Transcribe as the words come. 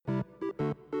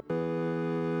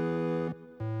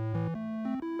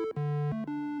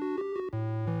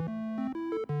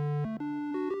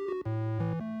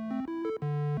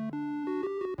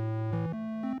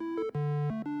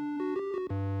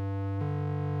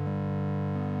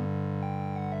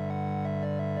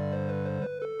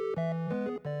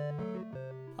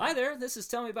Hi there, this is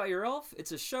Tell Me About Your Elf.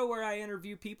 It's a show where I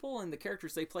interview people and the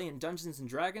characters they play in Dungeons &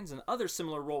 Dragons and other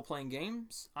similar role-playing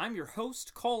games. I'm your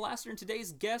host, Cole Lasser, and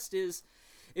today's guest is...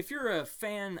 If you're a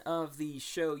fan of the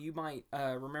show, you might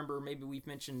remember, maybe we've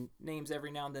mentioned names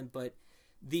every now and then, but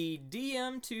the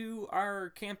DM to our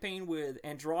campaign with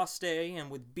Andraste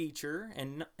and with Beecher,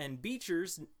 and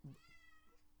Beecher's...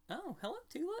 Oh, hello,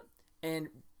 Tulip. And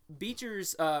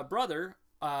Beecher's brother,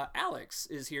 Alex,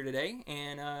 is here today.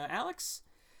 And Alex,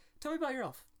 tell me about your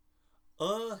elf.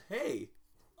 Hey.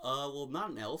 Well,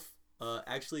 not an elf.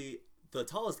 Actually, the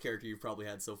tallest character you've probably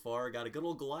had so far. Got a good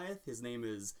old Goliath. His name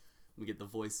is... Let me get the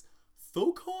voice.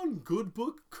 Thokon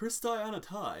Goodbook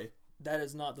Christianatai. That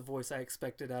is not the voice I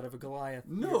expected out of a Goliath.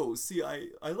 No, see, I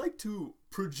like to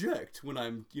project when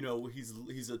I'm,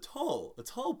 he's a tall,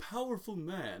 powerful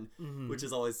man, which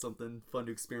is always something fun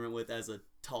to experiment with as a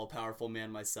tall, powerful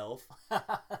man myself.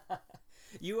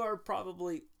 You are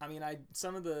probably,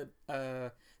 some of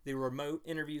the remote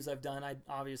interviews I've done, I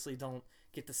obviously don't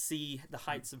get to see the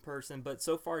heights in person, but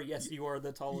so far, yes, you are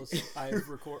the tallest I've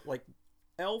recorded,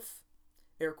 elf,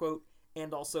 air quote,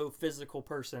 and also physical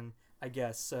person, I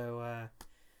guess. So,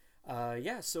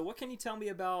 so what can you tell me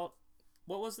about,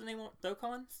 what was the name of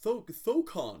Thokon?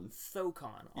 Thokon.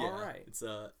 Thokon, Yeah, alright. It's,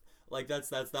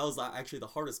 that was actually the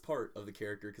hardest part of the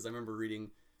character, because I remember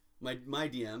reading, my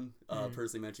DM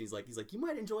personally mentioned, he's like, you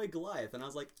might enjoy Goliath, and I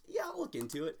was like, yeah, I'll look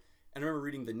into it. And I remember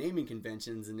reading the naming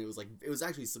conventions, and it was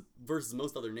actually, versus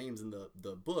most other names in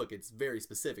the book, it's very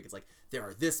specific. It's like, there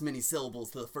are this many syllables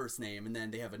to the first name, and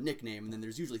then they have a nickname, and then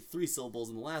there's usually 3 syllables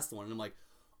in the last one. And I'm like,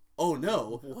 oh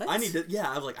no. What? I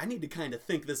need to kind of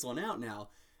think this one out now.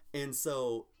 And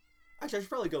so, actually, I should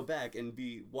probably go back and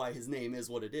be why his name is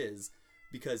what it is.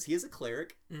 Because he is a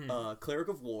cleric, cleric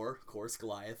of war, of course,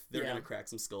 Goliath. They're going to crack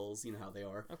some skulls, you know how they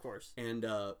are. Of course. And,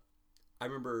 I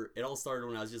remember it all started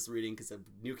when I was just reading, because a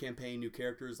new campaign, new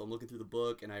characters, I'm looking through the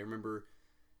book, and I remember,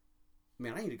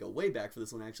 man, I need to go way back for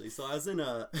this one, actually. So I was in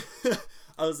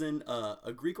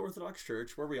a Greek Orthodox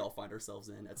church, where we all find ourselves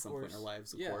in at some point in our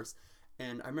lives, of course.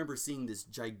 And I remember seeing this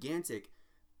gigantic,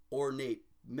 ornate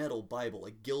metal Bible,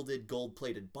 like gilded,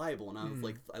 gold-plated Bible, and I was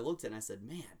like, I looked at it and I said,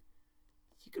 man,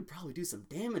 you could probably do some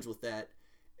damage with that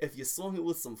if you swung it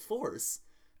with some force.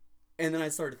 And then I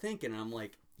started thinking, and I'm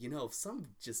like, if some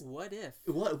just... What if?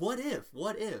 What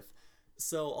if?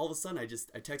 So all of a sudden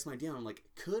I text my DM, I'm like,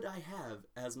 could I have,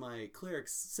 as my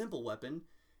cleric's simple weapon,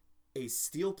 a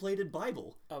steel-plated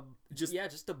Bible? Just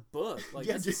a book.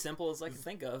 It's as simple as I can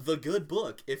think of. The good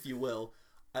book, if you will.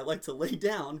 I like to lay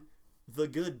down the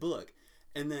good book.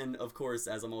 And then, of course,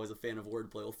 as I'm always a fan of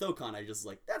wordplay, well, Thokon, I just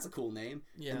that's a cool name.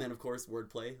 Yeah. And then, of course,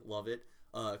 wordplay, love it.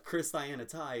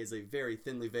 Christianatai is a very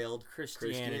thinly veiled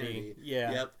Christianity.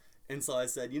 Yeah. Yep. And so I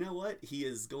said, you know what? He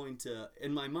is going to...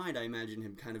 In my mind, I imagine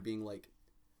him kind of being like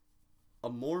a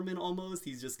Mormon almost.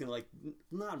 He's just going to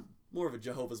not more of a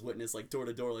Jehovah's Witness, door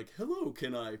to door, hello,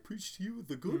 can I preach to you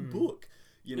the good book?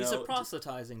 He's a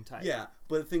proselytizing type. Yeah,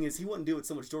 but the thing is, he wouldn't do it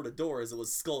so much door to door as it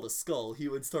was skull to skull. He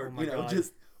would start,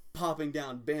 just popping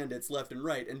down bandits left and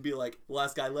right and be like, the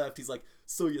last guy left, he's like,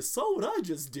 so you saw what I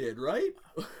just did, right?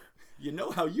 You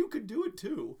know how you could do it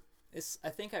too. I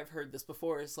think I've heard this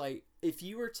before. It's like, if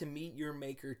you were to meet your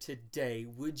maker today,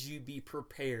 would you be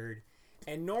prepared?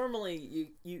 And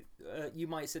normally, you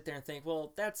might sit there and think,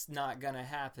 well, that's not gonna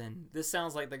happen. This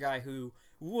sounds like the guy who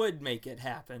would make it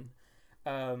happen.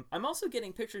 I'm also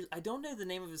getting pictures. I don't know the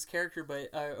name of his character, but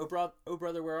Oh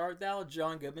Brother, Where Art Thou?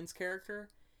 John Goodman's character.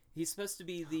 He's supposed to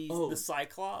be the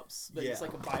Cyclops, but he's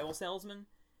like a Bible salesman,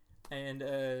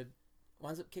 and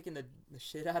winds up kicking the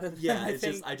shit out of them. Yeah,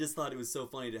 I just thought it was so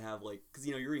funny to have, because,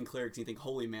 you're reading clerics and you think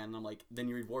holy man, and I'm like, then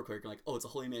you read war cleric, and you're like, oh, it's a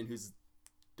holy man whose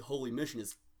holy mission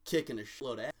is kicking a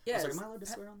shitload of ass. Yeah, am I allowed to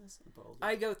swear on this?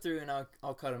 I go through and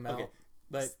I'll cut them out,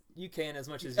 but you can as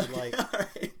much as you like. All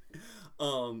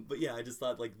right. But yeah, I just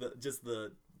thought,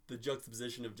 the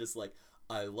juxtaposition of just,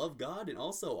 I love God, and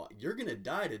also, you're gonna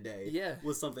die today,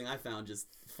 was something I found just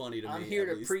funny to me. I'm here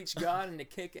to preach God and to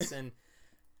kick us, and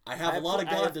I have a lot of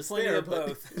God to spare, but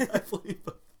both.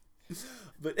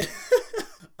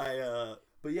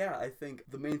 But yeah, I think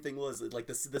the main thing was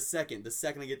the second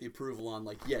I get the approval on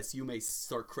yes, you may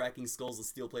start cracking skulls with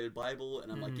steel-plated Bible,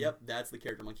 and I'm like, yep, that's the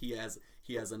character. I'm like, he has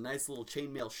a nice little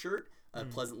chainmail shirt, a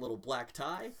pleasant little black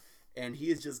tie, and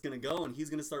he is just gonna go and he's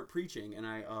gonna start preaching. And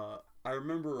I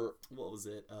remember, what was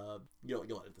it?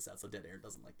 You'll edit this out so dead air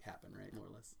doesn't happen, right? More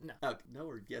or less. No. No,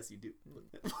 or yes, you do.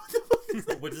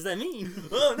 What does that mean?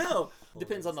 Oh no!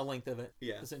 Depends on the length of it.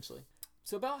 Yeah. Essentially.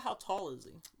 So about how tall is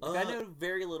he? I know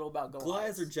very little about Goliaths.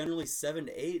 Goliaths are generally 7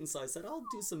 to 8, and so I said I'll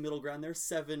do some middle ground there.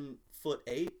 7'8".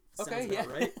 Okay, Sounds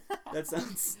about right. That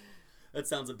sounds. That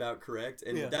sounds about correct.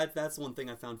 And that's one thing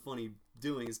I found funny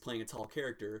doing is playing a tall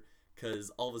character, because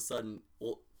all of a sudden,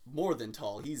 well, more than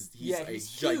tall, he's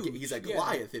a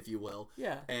Goliath, if you will.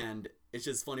 Yeah. And it's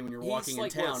just funny when you're walking in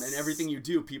town and everything you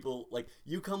do, people, like,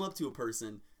 you come up to a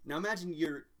person. Now imagine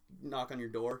you're knock on your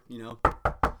door, you know.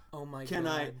 Oh my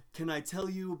God. Can I tell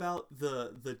you about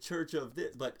the church of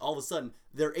this? But all of a sudden,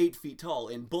 they're 8 feet tall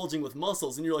and bulging with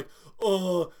muscles, and you're like,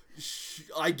 oh,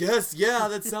 I guess, yeah,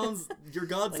 that sounds, your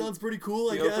God sounds pretty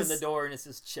cool, I guess. You open the door and it's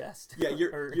his chest. Yeah,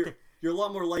 you're a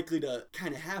lot more likely to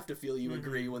kind of have to feel you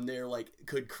agree when they're like,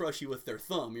 could crush you with their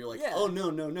thumb. You're like, oh,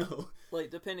 no.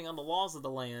 Like, depending on the laws of the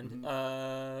land,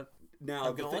 now,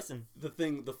 I'm gonna listen.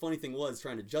 The funny thing was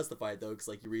trying to justify it, though, because,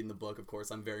 like, you read in the book, of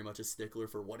course, I'm very much a stickler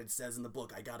for what it says in the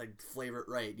book. I gotta flavor it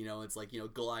right, you know. It's like, you know,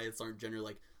 Goliaths aren't generally,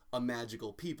 like, a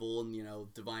magical people, and, you know,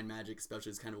 divine magic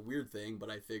especially is kind of a weird thing, but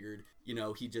I figured, you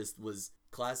know, he just was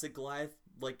classic Goliath,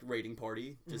 like, raiding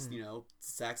party, just, you know,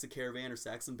 sacks a caravan or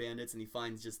sacks some bandits, and he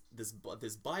finds just this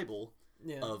Bible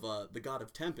of the god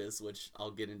of Tempest, which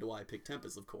I'll get into why I picked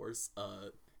Tempest, of course,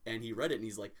 and he read it, and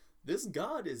he's like, this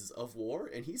god is of war,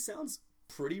 and he sounds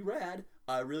pretty rad.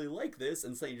 I really like this.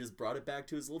 And so he just brought it back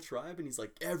to his little tribe, and he's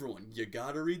like, everyone, you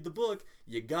gotta read the book.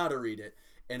 You gotta read it.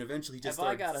 And eventually he just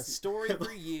I got a story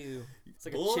for you. It's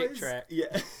like boys, a chick track.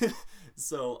 Yeah.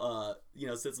 So, you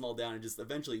know, sits them all down and just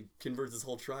eventually converts his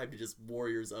whole tribe to just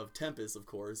warriors of Tempest, of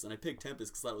course. And I picked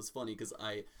Tempest because that was funny, because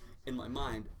in my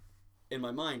mind,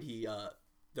 he,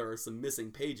 there are some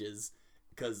missing pages,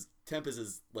 because Tempest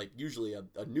is, like, usually a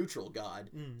neutral god.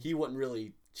 He wouldn't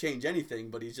really change anything,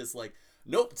 but he's just like,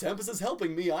 nope, Tempest is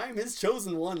helping me. I am his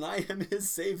chosen one. I am his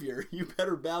savior. You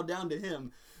better bow down to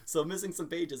him. So missing some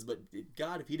pages, but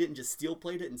God, if he didn't just steel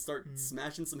plate it and start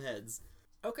smashing some heads.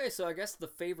 Okay, so I guess the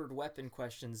favored weapon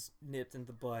question's nipped in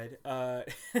the bud.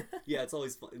 Yeah, it's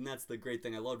always fun. And that's the great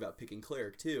thing I love about picking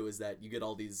cleric, too, is that you get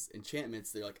all these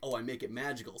enchantments. They're like, oh, I make it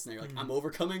magical. So now you're like, I'm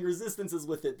overcoming resistances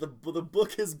with it. The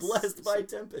book is blessed by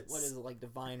Tempest. What is it, like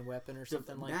divine weapon or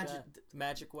something like that?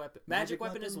 Magic weapon. Magic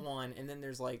weapon is one, and then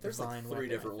there's divine like 3 weapon,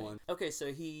 different ones. Okay,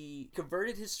 so he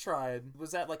converted his tribe. Was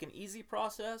that like an easy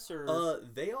process, or?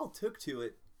 They all took to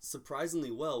it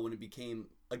surprisingly well when it became,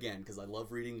 again, because I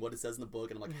love reading what it says in the book,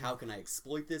 and I'm like, how can I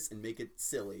exploit this and make it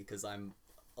silly? Because I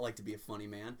like to be a funny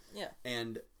man. Yeah.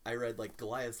 And I read, like,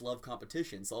 Goliaths love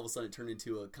competition, so all of a sudden it turned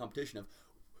into a competition of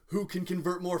who can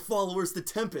convert more followers to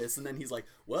Tempest, and then he's like,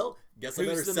 well, guess I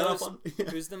better set up on...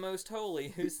 Who's the most holy?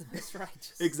 Who's the most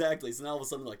righteous? Exactly. So now all of a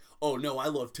sudden, like, oh, no, I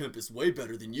love Tempest way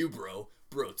better than you, bro.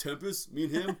 Bro, Tempest, me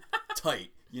and him, tight,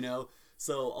 you know?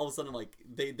 So all of a sudden, like,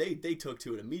 they took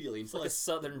to it immediately. It's like a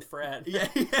southern frat. Yeah.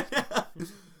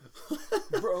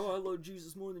 Bro, I love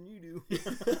Jesus more than you do.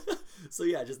 So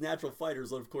yeah, just natural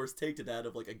fighters would of course take to that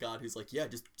of like a god who's like, yeah,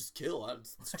 just kill.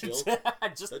 It's chill.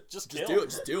 just kill. Do it.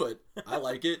 Just do it. I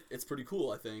like it. It's pretty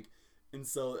cool, I think. And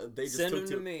so they just send took him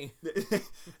to me.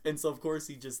 And so of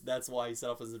course that's why he set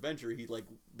off his adventure. He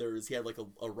had like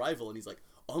a rival, and he's like,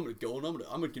 oh, I'm gonna go and I'm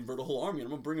gonna convert a whole army and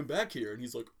I'm gonna bring him back here. And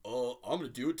he's like, oh, I'm gonna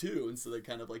do it too. And so they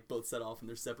kind of like both set off in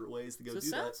their separate ways to go do that. So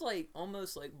it sounds like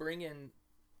almost like bringing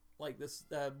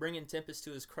Tempest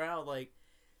to his crowd, like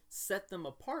set them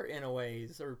apart in a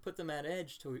ways, or put them at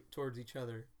edge towards each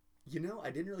other. You know, I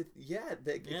didn't really. I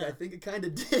think it kind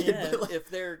of did. Yeah, but like, if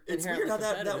they're it's weird how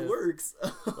that works.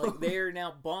 Like they are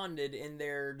now bonded in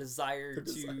their desire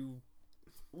to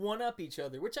one up each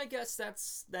other, which I guess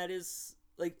that is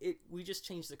like it. We just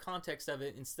changed the context of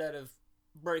it. Instead of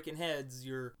breaking heads,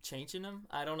 you're changing them.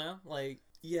 I don't know, like.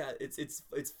 Yeah, it's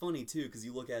funny too, because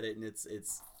you look at it and it's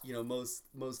you know,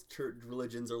 most church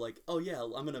religions are like, oh yeah,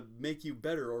 I'm gonna make you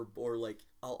better, or like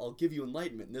I'll give you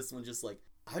enlightenment, and this one's just like,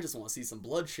 I just want to see some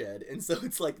bloodshed. And so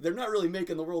it's like they're not really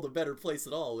making the world a better place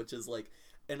at all, which is like,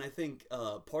 and I think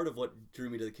part of what drew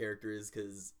me to the character is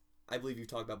because I believe you've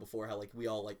talked about before how like we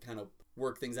all like kind of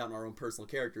work things out in our own personal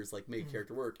characters, like make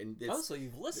character work. And it's, so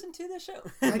you've listened to the show?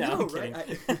 I know,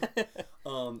 right?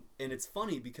 And it's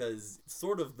funny because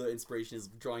sort of the inspiration is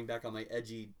drawing back on my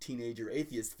edgy teenager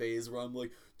atheist phase, where I'm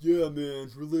like, yeah, man,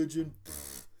 religion,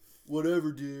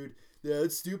 whatever, dude. Yeah,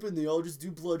 it's stupid. They all just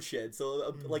do bloodshed.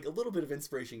 So like a little bit of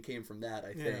inspiration came from that,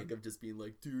 I think, of just being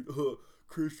like, dude,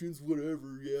 Christians,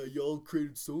 whatever. Yeah, y'all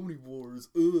created so many wars.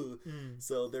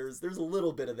 So there's a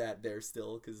little bit of that there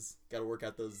still, because gotta work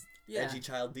out those edgy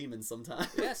child demons sometimes.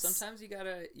 Yeah, sometimes you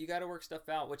gotta work stuff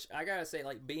out. Which I gotta say,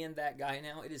 like being that guy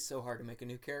now, it is so hard to make a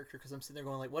new character because I'm sitting there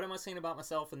going like, what am I saying about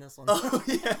myself in this one? Oh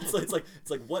yeah, it's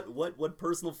like what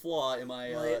personal flaw am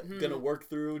I gonna work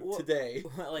through today?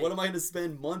 Like, what am I gonna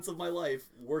spend months of my life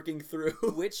working through?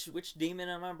 Which demon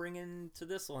am I bringing to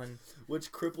this one?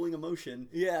 Which crippling emotion?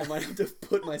 Yeah, I might have to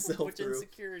put myself Which through.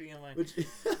 insecurity am I? Which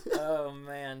Oh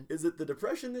man. is it the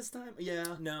depression this time? Yeah.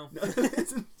 No. No.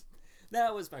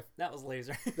 That was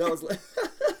Laser. That was like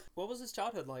What was his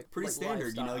childhood like? pretty Like,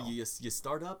 standard. You know, lifestyle? you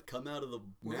start up, come out of the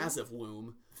massive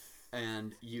womb,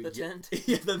 and you The tent?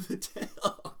 Yeah, the tent.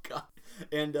 Oh god.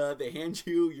 And they hand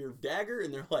you your dagger,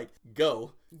 and they're like,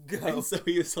 "Go." Go. And so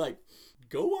he was like,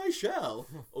 "Go, I shall."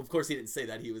 Of course, he didn't say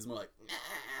that. He was more like,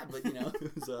 "Nah," but you know,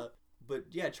 it was. But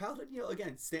yeah, childhood. You know,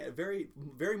 again, very,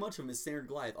 very much of him is standard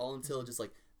Goliath. All until just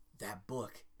like that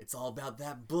book. It's all about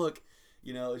that book.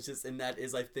 You know, it's just, and that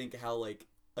is, I think, how like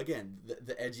again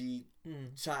the edgy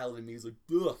child in me is like,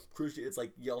 ugh, Christian. It's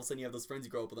like all of a sudden you have those friends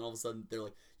you grow up with, and all of a sudden they're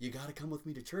like, you got to come with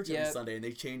me to church every Sunday, and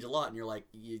they change a lot, and you're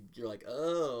like,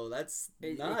 oh, that's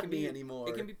not me anymore.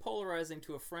 It can be polarizing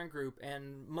to a friend group,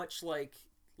 and much like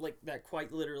that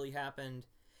quite literally happened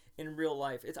in real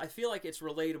life. I feel like it's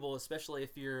relatable, especially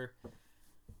if you're,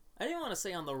 I didn't want to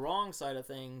say on the wrong side of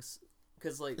things,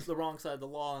 because like the wrong side of the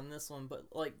law in this one, but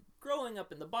like growing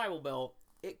up in the Bible Belt,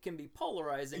 it can be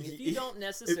polarizing if you don't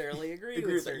necessarily agree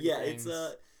with certain things.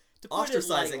 It's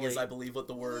ostracizing is, I believe, what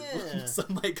the word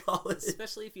some might call it.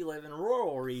 Especially if you live in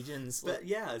rural regions. But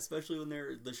yeah, especially when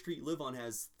the street you live on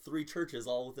has 3 churches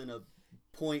all within a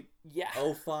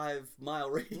 0.05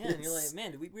 mile radius. Yeah, and you're like,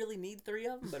 man, do we really need 3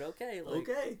 of them? But okay. Like,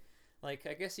 okay. Like,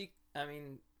 I guess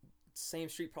same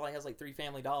street probably has like 3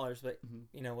 Family Dollars, but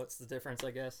you know, what's the difference, I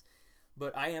guess?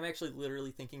 But I am actually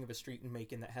literally thinking of a street in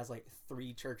Macon that has like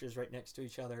 3 churches right next to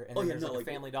each other, and then there's like a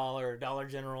Family Dollar or Dollar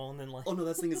General, and then like that's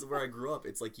the thing is where I grew up.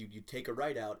 It's like you take a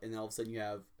right out, and then all of a sudden you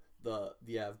have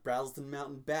Brazleton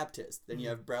Mountain Baptist, then you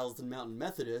have Brazleton Mountain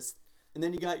Methodist, and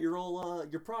then you got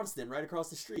your Protestant right across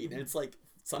the street, and it's like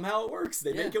somehow it works.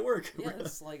 They make it work. Yeah,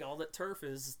 it's like all that turf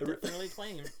is definitely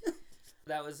claimed.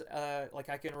 That was like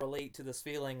I can relate to this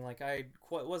feeling. Like I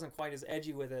wasn't quite as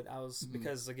edgy with it. I was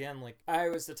because again, like I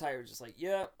was the type of just like,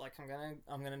 yeah, like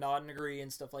I'm gonna nod and agree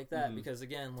and stuff like that because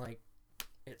again, like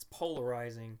it's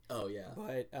polarizing. Oh yeah.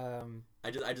 But I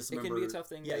just remember it can be a tough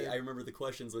thing. Yeah, I remember the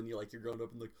questions when you're growing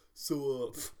up and like,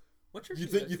 so what church you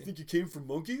think you came from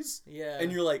monkeys? Yeah.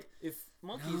 And you're like, if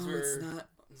monkeys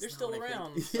they're still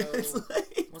around. So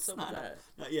what's up with that?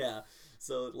 Yeah.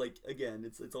 So, like, again,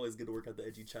 it's always good to work out the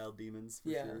edgy child demons,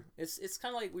 for sure. It's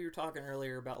kind of like we were talking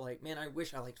earlier about, like, man, I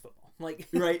wish I liked football. Like,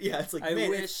 right, yeah, it's like, I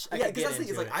wish I could get that's the thing,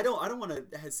 into is, like, it. I don't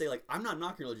want to say, like, I'm not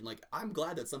knocking religion. Like, I'm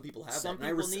glad that some people have some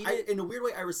that. People need it. In a weird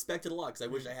way, I respect it a lot, because I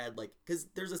wish I had, like, because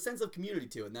there's a sense of community,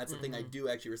 too, and that's the thing I do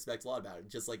actually respect a lot about it.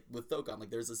 Just like with Thokon, like,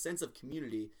 there's a sense of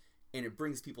community, and it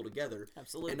brings people together.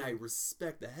 Absolutely. And I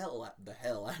respect the hell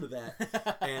out of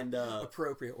that. And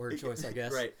appropriate word choice, I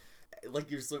guess. Right.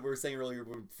 Like we were saying earlier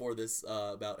before this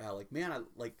about how like, man,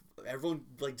 everyone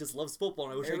like just loves football,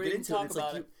 and I wish I could get into it. It's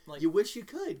like you wish you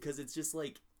could, because it's just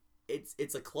like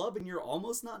it's a club, and you're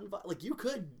almost not invited. Like you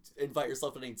could invite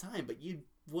yourself at any time, but you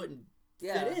wouldn't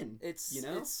fit in.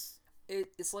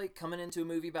 It's like coming into a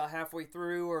movie about halfway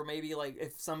through, or maybe like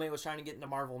if somebody was trying to get into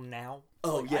Marvel now.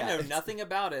 Oh like, yeah, I know nothing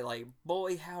about it. Like,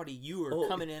 boy, howdy, you are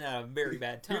coming in at a very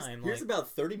bad time. Here's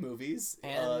about 30 movies,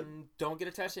 and don't get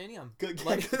attached to any of them. Good,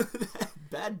 like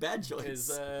bad choice. Because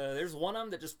there's one of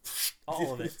them that just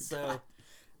all of it. So,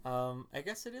 I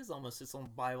guess it is almost its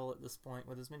own Bible at this point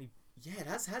with as many. Yeah, it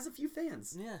has a few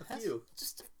fans. Yeah, a few,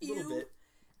 just a few. Little bit.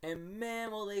 And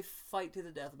man, will they fight to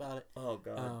the death about it. Oh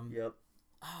god. Yep.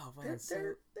 Oh man,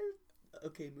 they're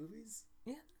okay movies.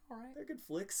 Yeah, all right. They're good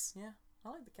flicks. Yeah, I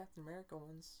like the Captain America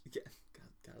ones. Yeah,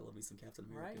 God, I love me some Captain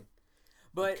America. Right.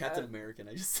 But Captain American,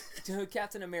 I just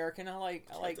Captain American. I like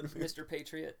Mr.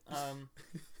 Patriot.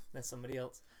 That's somebody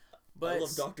else. But I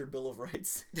love Dr. Bill of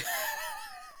Rights.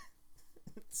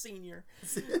 Senior,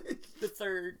 the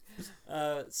third.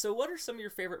 So, what are some of your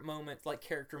favorite moments, like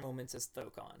character moments, as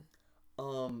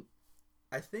Thokon?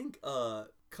 I think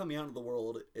coming out of the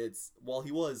world, it's while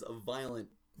he was a violent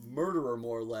murderer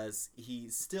more or less, he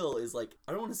still is like,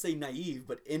 I don't want to say naive,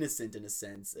 but innocent in a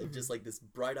sense of just like this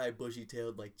bright-eyed,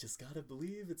 bushy-tailed, like, just gotta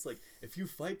believe. It's like, if you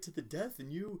fight to the death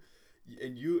and you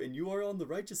are on the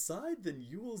righteous side, then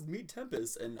you will meet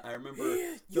Tempest. And I remember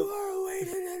you are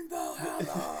awaited in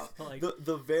Valhalla. Like,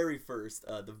 the very first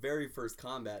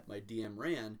combat my DM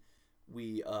ran,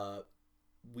 we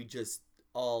just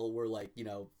all were like,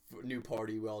 new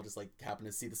party, we all just like happened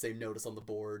to see the same notice on the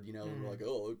board, and we're like,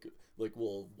 oh, like,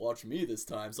 well, watch me this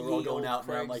time. So we're all going out,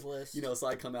 and I'm like, so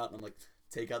I come out and I'm like,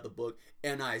 take out the book,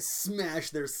 and I smash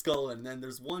their skull, and then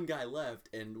there's one guy left,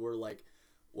 and we're like,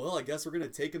 well, I guess we're gonna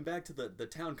take him back to the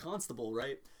town constable,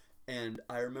 right? And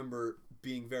I remember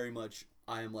being very much,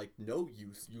 I am like, no,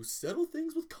 you settle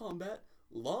things with combat.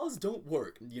 Laws don't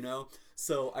work,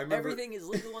 So I remember everything is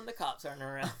legal when the cops aren't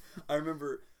around. I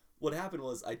remember what happened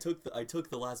was I took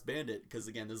the last bandit, because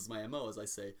again, this is my MO, as I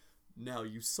say, now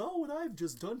you saw what I've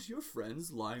just done to your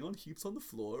friends lying on heaps on the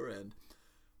floor, and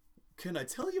can I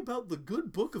tell you about the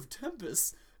good book of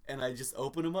Tempest? And I just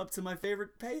open him up to my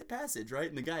favorite passage, right?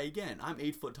 And the guy, again, I'm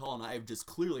 8 foot tall, and I have just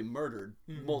clearly murdered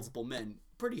multiple men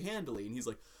pretty handily. And he's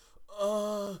like,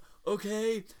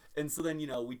 okay. And so then,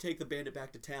 we take the bandit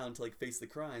back to town to, like, face the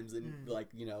crimes. And, like,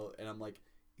 and I'm like,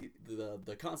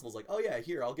 the constable's like, oh, yeah,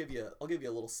 here, I'll give you a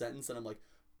little sentence. And I'm like,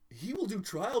 he will do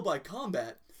trial by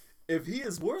combat if he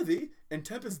is worthy, and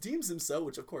Tempest deems him so,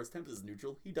 which, of course, Tempest is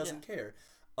neutral. He doesn't care.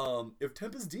 If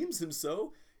Tempest deems him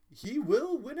so, he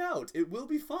will win out. It will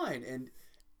be fine. And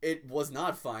it was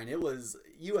not fine. It was,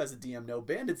 you as a DM know,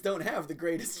 bandits don't have the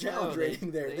greatest challenge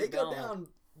rating there. They go down,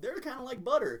 they're kind of like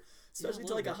butter, especially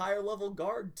to like a higher level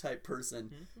guard type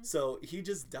person. So he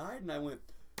just died, and I went,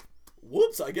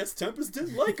 whoops, I guess Tempest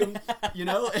didn't like him,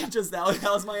 and just that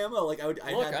was my MO. Like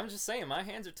I'm just saying, my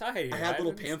hands are tied here. I had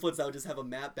little pamphlets that would just have a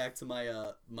map back to my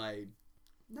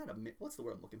what's the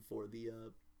word I'm looking for? The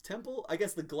temple? I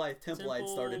guess the Goliath temple I had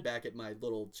started back at my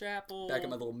little chapel, back at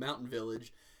my little mountain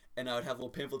village, and I would have little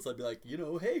pamphlets. I'd be like,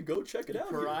 hey, go check it out.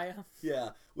 Pariah. Here. Yeah,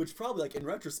 which probably, like, in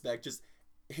retrospect, just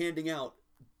handing out,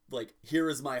 like, here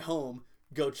is my home,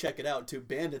 go check it out, to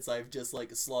bandits I've just,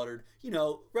 like, slaughtered.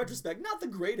 Retrospect, not the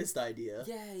greatest idea.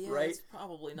 Yeah, right? It's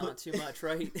probably not too much,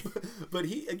 right? But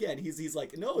he's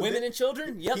like, no. Women and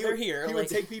children? Yep, they're here. He would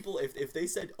take people, if they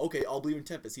said, okay, I'll believe in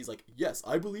Tempest, he's like, yes,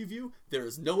 I believe you. There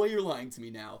is no way you're lying to me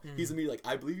now. He's immediately like,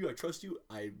 I believe you, I trust you,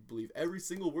 I believe every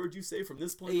single word you say from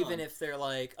this point on. Even if they're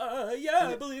like,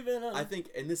 I believe in him. I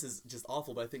think, and this is just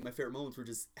awful, but I think my favorite moments were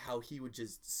just how he would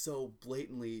just so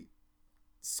blatantly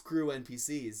screw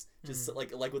NPCs, just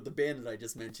like with the bandit I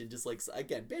just mentioned. Just like,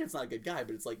 again, bandit's not a good guy,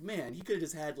 but it's like, man, he could have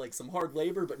just had like some hard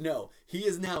labor, but no, he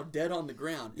is now dead on the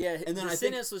ground. Yeah, and then the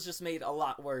sentence was just made a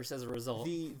lot worse as a result.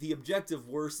 The objective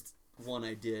worst one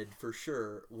I did for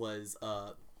sure was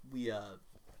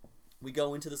we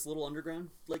go into this little underground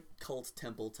like cult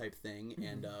temple type thing,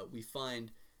 and we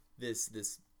find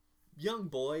this young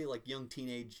boy, like young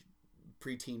teenage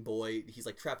preteen boy. He's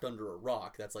like trapped under a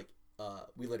rock. That's like,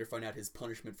 we later find out his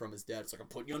punishment from his dad. It's like, I'm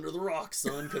putting you under the rock,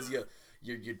 son, because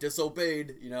you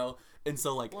disobeyed, And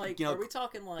so like are we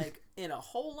talking like in a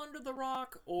hole under the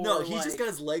rock, or no? He's just got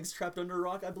his legs trapped under a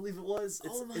rock, I believe it was.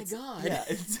 Oh my god! Yeah,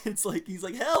 it's like he's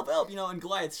like, help! And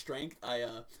Goliath's strength.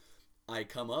 I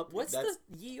come up. What's the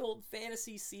ye old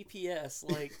fantasy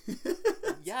CPS like?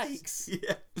 Yikes!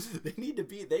 Yeah, they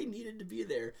needed to be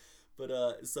there.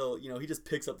 But so he just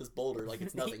picks up this boulder like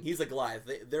it's nothing. He's a Goliath.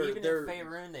 They're in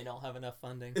Faerun, they don't have enough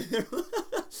funding.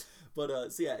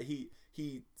 But so yeah,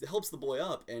 he helps the boy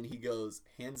up, and he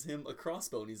hands him a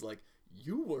crossbow, and he's like,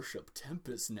 "You worship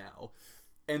Tempest now,"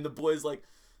 and the boy's like,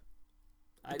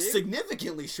 "I do."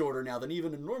 Significantly shorter now than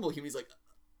even a normal human. He's like,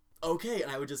 "Okay,"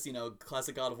 and I would just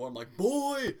classic God of War. I'm like,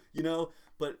 "Boy,"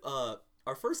 But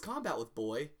our first combat with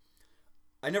Boy,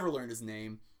 I never learned his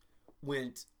name,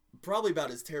 went probably about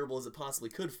as terrible as it possibly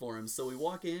could for him. So we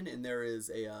walk in, and there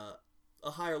is a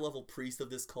higher level priest of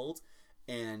this cult,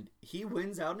 and he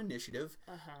wins out an initiative,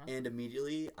 and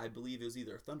immediately, I believe it was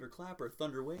either a thunderclap or a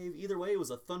thunder wave. Either way, it was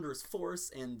a thunderous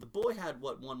force, and the boy had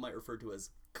what one might refer to as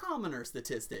commoner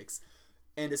statistics,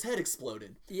 and his head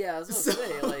exploded. Yeah, I was gonna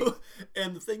say, like...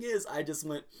 And the thing is, I just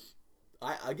went...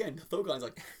 Thogon's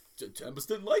like... Tempest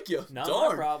didn't like you. Not Darn.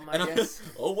 my problem, I guess.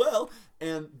 Oh well.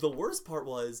 And the worst part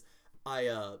was,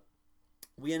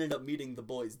 we ended up meeting the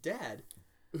boy's dad,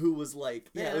 who was like,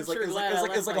 it was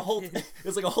like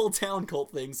a whole town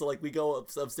cult thing. So like we go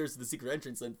upstairs to the secret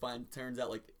entrance and turns out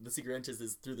like the secret entrance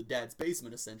is through the dad's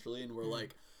basement essentially, and we're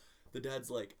like, the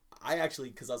dad's like,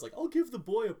 because I was like, I'll give the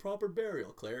boy a proper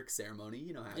burial, cleric ceremony,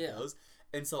 you know how it goes.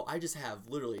 And so I just have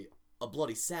literally a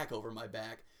bloody sack over my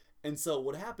back. And so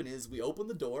what happened is we open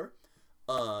the door,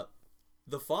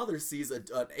 the father sees an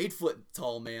 8 foot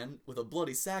tall man with a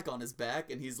bloody sack on his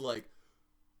back, and he's like,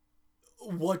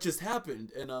 what just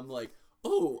happened? And I'm like,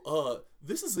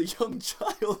 this is a young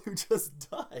child who just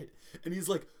died. And he's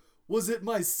like, was it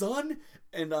my son?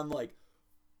 And I'm like,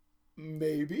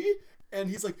 maybe. And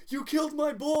he's like, you killed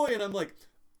my boy. And I'm like,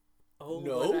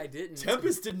 no, but I didn't.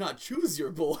 Tempest did not choose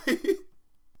your boy.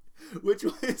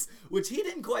 which he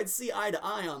didn't quite see eye to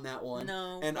eye on that one.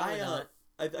 No, and not.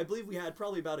 I believe we had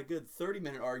probably about a good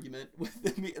 30-minute argument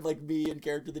with me and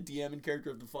character the DM and character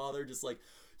of the father, just like,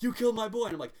 you killed my boy.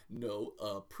 And I'm like, no,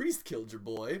 priest killed your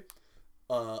boy,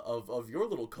 of your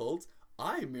little cult.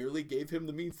 I merely gave him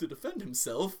the means to defend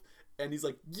himself, And he's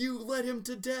like, you led him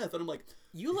to death. And I'm like,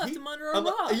 you left him under a I'm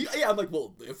rock. Like, I'm like,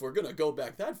 well, if we're gonna go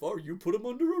back that far, you put him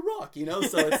under a rock, you know.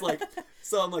 So it's like,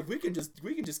 so I'm like, we can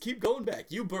just keep going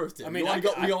back. You birthed him. I mean, you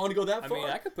want to go that far? I mean,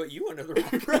 I could put you under the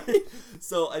rock, right?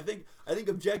 So I think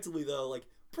objectively though, like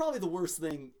probably the worst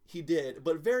thing he did,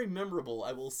 but very memorable,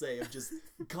 I will say, of just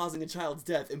causing a child's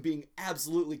death and being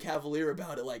absolutely cavalier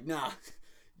about it. Like, nah,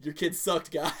 your kid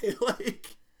sucked, guy.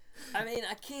 Like, I mean,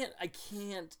 I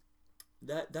can't.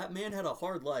 That man had a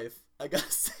hard life, I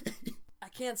gotta say. I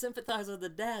can't sympathize with the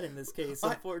dad in this case,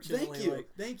 unfortunately.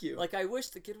 Thank you. Like, I wish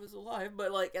the kid was alive,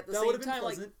 but like at the that same time,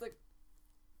 like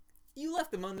you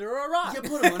left him under a rock. You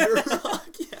put him under a rock.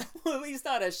 Yeah. Well, at least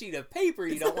not a sheet of paper.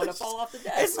 You don't want to fall off the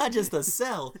desk. It's not just a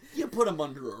cell. You put him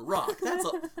under a rock. That's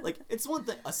like it's one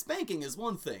thing. A spanking is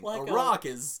one thing. Like a rock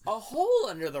is a hole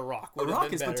under the rock. A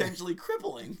rock is potentially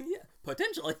crippling. Yeah,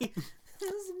 potentially.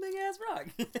 This is a big ass rock.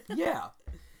 Yeah,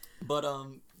 but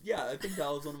yeah, I think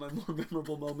that was one of my more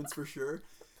memorable moments for sure.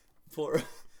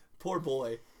 Poor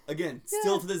boy. Again,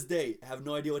 still to this day, I have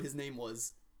no idea what his name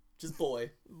was. Just boy.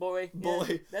 Boy. Yeah,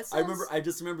 I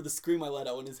just remember the scream I let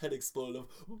out when his head exploded of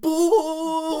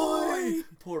boy.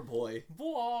 Poor boy.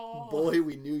 Boy,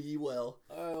 we knew ye well.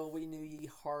 Oh, we knew ye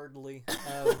hardly.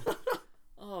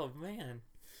 Oh man.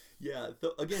 Yeah.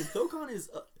 Again, Thokon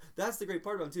is. That's the great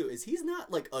part about him too. Is he's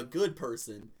not like a good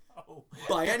person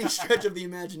by any stretch of the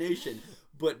imagination.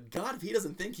 But God, if he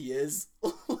doesn't think he is,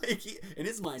 like in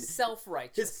his mind,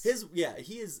 self-righteous.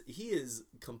 He is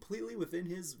completely within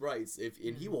his rights.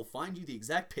 And he will find you the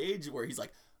exact page where he's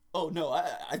like, oh no,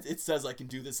 it says I can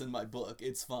do this in my book.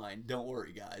 It's fine. Don't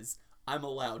worry, guys. I'm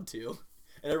allowed to.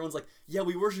 And everyone's like, yeah,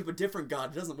 we worship a different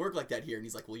God. It doesn't work like that here. And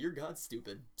he's like, well, your God's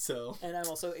stupid. So. And I'm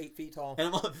also 8 feet tall.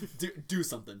 And do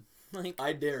something. Like,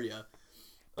 I dare ya.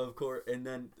 Of course, and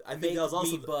then I think that was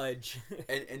also budge.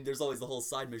 and there's always the whole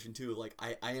side mission too. Like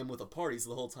I am with a party, so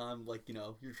the whole time, like, you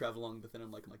know, you're traveling along, but then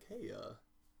I'm like, hey,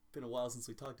 been a while since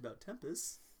we talked about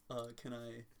Tempest. Can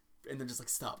I? And they're just like,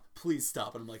 stop, please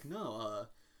stop. And I'm like, no,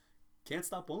 can't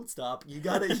stop, won't stop. You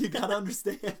gotta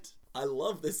understand. I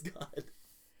love this God.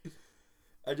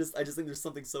 I just think there's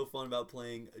something so fun about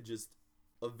playing just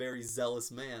a very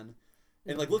zealous man.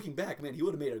 And, like, looking back, man, he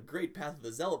would have made a great Path of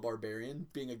the Zealot Barbarian,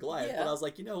 being a Goliath. Yeah. But I was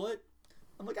like, you know what?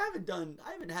 I'm like, I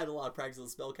haven't had a lot of practice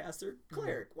as a spellcaster.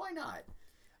 Cleric, why not?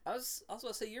 I was about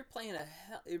to say, you're playing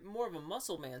more of a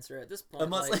muscle mancer at this point.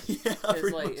 Yeah,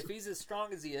 like, if he's as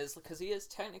strong as he is, because he is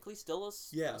technically still a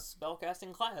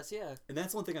spellcasting class, yeah. And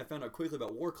that's one thing I found out quickly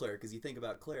about War Cleric, because you think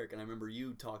about Cleric, and I remember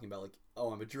you talking about, like,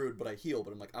 oh, I'm a druid, but I heal.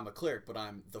 But I'm like, I'm a cleric, but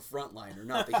I'm the frontliner,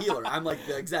 not the healer. I'm like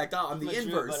the exact I'm the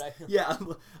inverse. Yeah,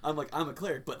 I'm like, I'm a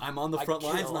cleric, but I'm on the front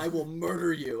lines, and I will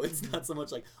murder you. It's not so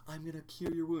much like, I'm going to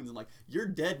cure your wounds. I'm like, you're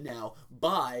dead now.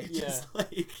 Bye. Yeah. Just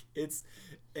like, it's...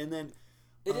 And then...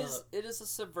 It is a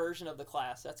subversion of the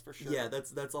class, that's for sure. Yeah,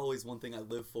 that's always one thing I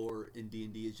live for in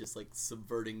D&D is just like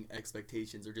subverting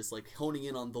expectations or just like honing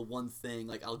in on the one thing.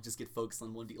 Like I'll just get focused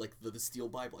on like the Steel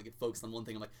Bible. I get focused on one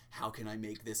thing. I'm like, how can I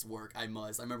make this work? I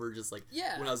must. I remember just like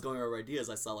when I was going over ideas,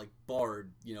 I saw like bard,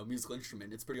 you know, musical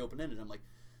instrument. It's pretty open ended. I'm like,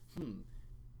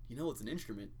 you know what's an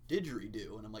instrument?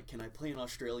 Didgeridoo. And I'm like, can I play an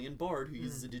Australian bard who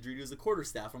uses a didgeridoo as a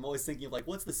quarterstaff? I'm always thinking of like,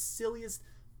 what's the silliest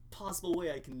possible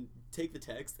way I can take the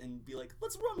text and be like,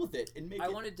 let's run with it and make it. I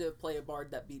wanted to play a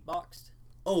bard that beatboxed.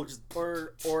 Oh, just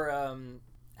or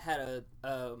had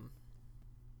a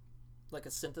like a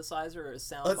synthesizer or a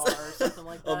sound bar or something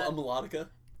like that. A melodica.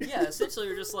 Yeah, essentially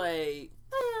you're just like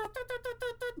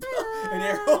an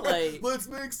arrow. Like, let's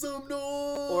make some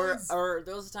noise. Or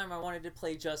there was a time I wanted to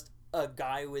play just a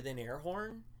guy with an air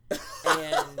horn.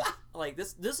 And like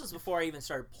this was before I even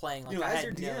started playing. Like, you know, I as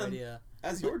had your DM, no idea.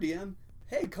 As your DM,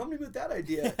 hey, come to me with that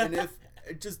idea, and if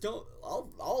just don't,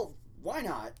 I'll, why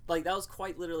not? Like that was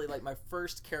quite literally like my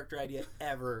first character idea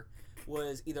ever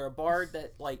was either a bard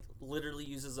that like literally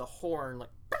uses a horn,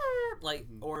 like,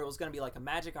 or it was gonna be like a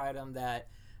magic item that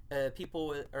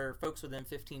people or folks within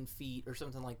 15 feet or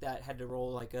something like that had to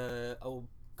roll like a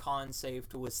con save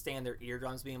to withstand their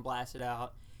eardrums being blasted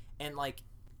out, and like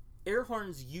air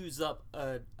horns use up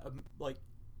a like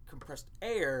compressed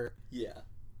air. Yeah.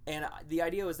 And the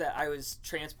idea was that I was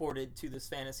transported to this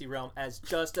fantasy realm as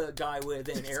just a guy with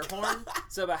an air horn.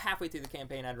 So about halfway through the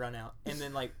campaign, I'd run out, and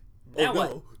then like, now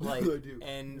what? Like,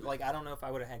 and like I don't know if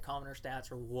I would have had commoner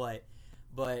stats or what,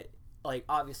 but like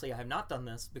obviously I have not done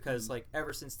this because like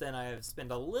ever since then I have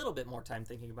spent a little bit more time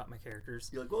thinking about my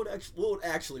characters. You're like, what would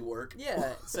actually work?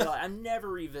 Yeah. So like, I've never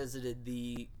revisited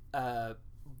the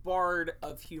bard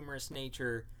of humorous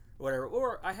nature, or whatever,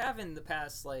 or I have in the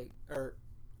past, like, or.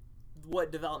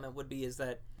 What development would be is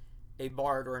that a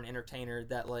bard or an entertainer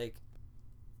that like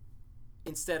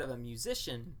instead of a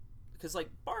musician, because like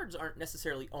bards aren't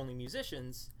necessarily only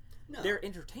musicians. No. They're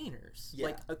entertainers. Yeah.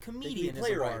 Like a comedian is a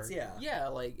playwrights, bard. yeah. Yeah,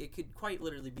 like it could quite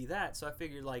literally be that. So I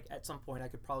figured like at some point I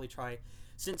could probably try,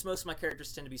 since most of my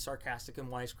characters tend to be sarcastic and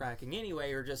wisecracking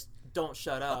anyway, or just don't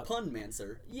shut up. A pun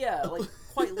mancer. Yeah, like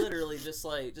quite literally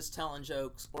just telling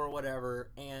jokes or whatever.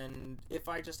 And if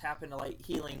I just happen to like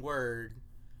healing word,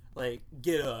 like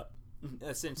get up,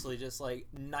 essentially just like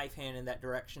knife hand in that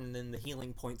direction, and then the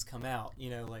healing points come out.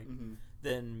 Like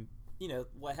then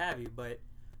what have you. But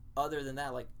other than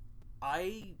that, like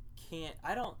I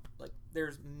don't like.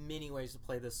 There's many ways to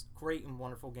play this great and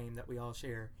wonderful game that we all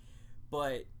share,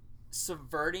 but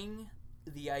subverting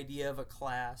the idea of a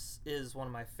class is one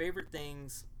of my favorite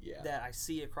things that I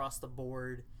see across the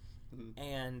board.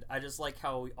 And I just like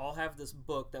how we all have this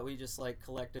book that we just like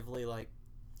collectively like,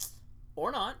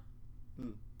 or not,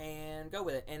 and go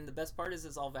with it. And the best part is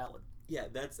it's all valid. Yeah,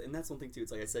 that's one thing too.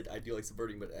 It's like I said, I do like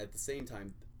subverting, but at the same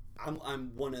time,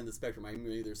 I'm one end of the spectrum. I'm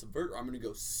going to either subvert or I'm going to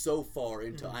go so far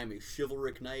into I'm a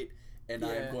chivalric knight and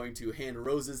I'm going to hand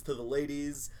roses to the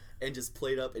ladies and just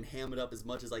play it up and ham it up as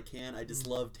much as I can. I just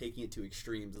love taking it to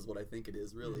extremes is what I think it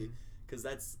is, really. Because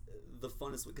that's the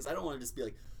funnest. Because I don't want to just be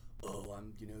like, oh,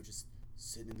 I'm, just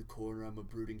sitting in the corner. I'm a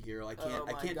brooding hero. I can't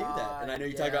do that. And I know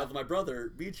you talk about with my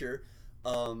brother, Beecher.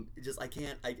 I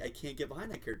can't get behind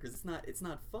that character because it's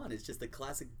not fun. It's just a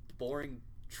classic boring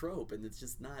trope, and it's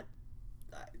just not.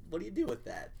 What do you do with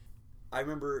that? I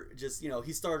remember just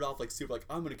he started off like super like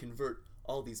I'm gonna convert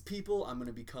all these people. I'm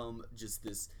gonna become just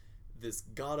this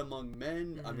god among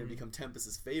men. I'm gonna become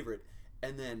Tempest's favorite,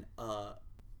 and then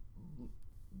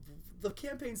the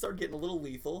campaign started getting a little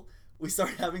lethal. We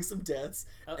started having some deaths,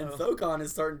 and Thokon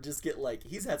is starting to just get like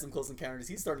he's had some close encounters.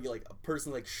 He's starting to get like a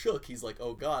person like shook. He's like,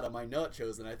 oh god, am I not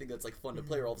chosen? I think that's like fun to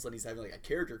play. Or all of a sudden he's having like a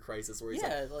character crisis where he's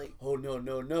like, oh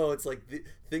no. It's like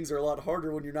things are a lot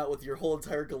harder when you're not with your whole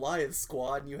entire Goliath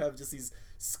squad and you have just these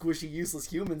squishy,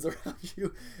 useless humans around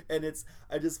you. And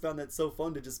I just found that so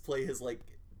fun to just play his like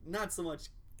not so much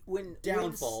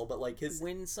downfall, but like his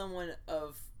when someone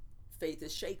of faith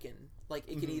is shaken, like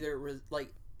it can either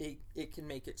it can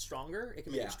make it stronger, it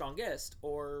can make it strongest,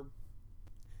 or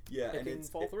it can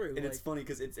fall through. And it's funny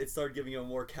because it started giving him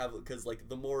more because like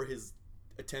the more his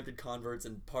attempted converts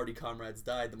and party comrades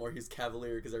died, the more he's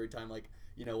cavalier. Because every time like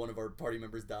one of our party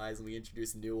members dies and we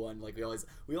introduce a new one, like we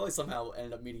always somehow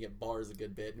end up meeting at bars a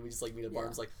good bit, and we just like meet at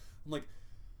bars. I'm like,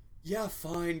 yeah,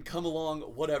 fine, come along,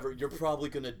 whatever. You're probably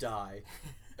gonna die.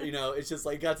 It's just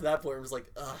like got to that point where it was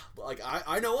like, ugh, like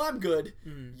I know I'm good.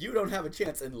 You don't have a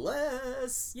chance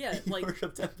unless you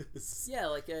worship Tempest. Yeah,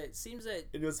 like it seems that.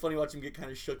 And it was funny watching him get kind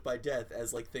of shook by death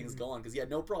as like things go on because he had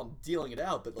no problem dealing it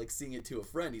out, but like seeing it to a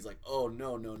friend, he's like, oh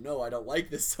no, I don't like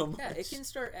this so much. Yeah, it can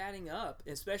start adding up,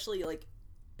 especially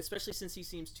since he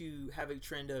seems to have a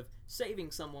trend of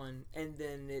saving someone and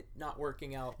then it not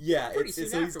working out. Yeah, pretty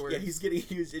soon afterwards.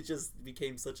 It just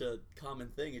became such a common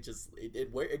thing. It just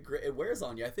it wears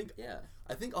on you. I think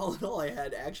all in all, I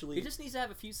had actually. He just needs to have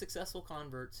a few successful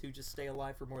converts who just stay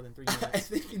alive for more than 3 minutes. I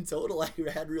think in total, I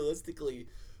had realistically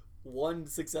one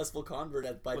successful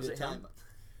convert by the time. Him?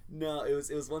 No, it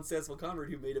was one successful convert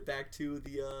who made it back to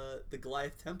the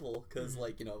Goliath Temple because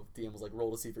DM was like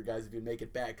roll to see for guys if you make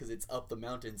it back because it's up the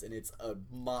mountains and it's a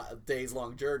days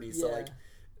long journey. So like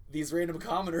these random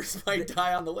commoners might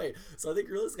die on the way. So I think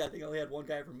realistically, I only had one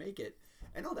guy ever make it.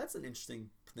 And that's an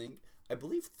interesting thing. I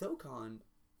believe Thokon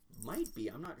might be.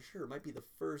 I'm not sure. Might be the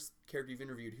first character you've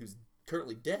interviewed who's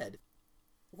currently dead.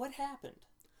 What happened?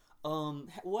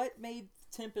 What made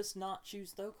Tempest not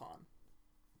choose Thokon?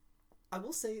 I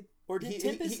will say, or did he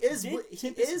Tempest,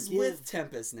 is with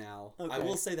Tempest now. Okay. I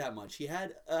will say that much. He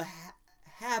had a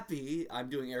happy. I'm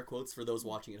doing air quotes for those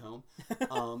watching at home.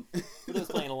 For those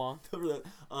playing along.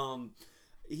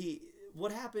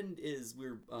 What happened is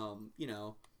we're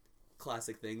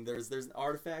classic thing. There's an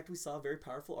artifact we saw, a very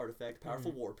powerful artifact,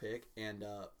 powerful war pick, and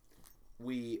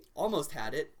we almost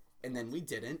had it. And then we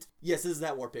didn't. Yes, this is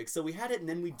that war pick. So we had it, and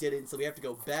then we didn't. So we have to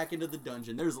go back into the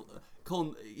dungeon. There's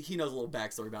Colin. He knows a little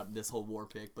backstory about this whole war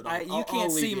pick, but you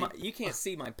can't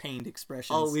see my pained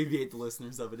expressions. I'll alleviate the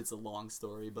listeners of it. It's a long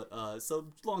story, but so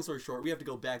long story short, we have to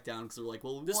go back down because we're like,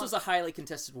 well, this was a highly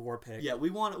contested war pick. Yeah,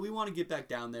 we want to get back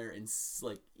down there and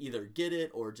like either get it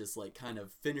or just like kind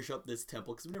of finish up this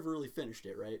temple because we never really finished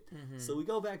it, right? So we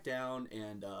go back down,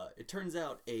 and it turns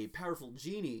out a powerful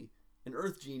genie. An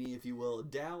earth genie, if you will,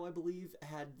 Dao, I believe,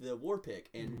 had the war pick,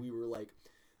 and we were like,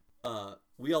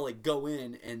 we all like go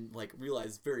in and like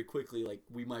realize very quickly like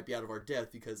we might be out of our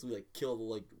depth because we like kill the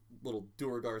like little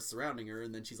Duergar surrounding her,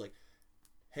 and then she's like,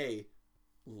 "Hey,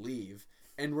 leave,"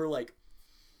 and we're like,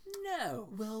 No.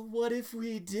 Well, what if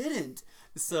we didn't?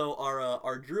 So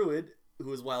our druid, who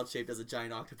was wild shaped as a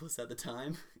giant octopus at the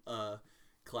time,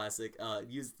 classic,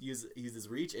 used his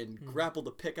reach and grappled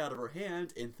the pick out of her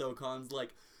hand, and Thocon's like,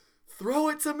 throw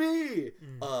it to me!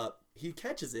 He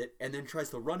catches it and then tries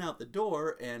to run out the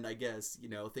door, and I guess,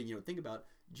 thing you don't think about,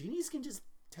 genies can just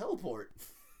teleport.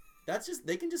 That's just,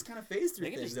 they can just kind of phase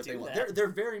through things if they want. They're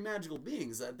very magical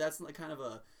beings. That's like kind of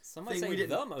a Some might say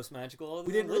the most magical.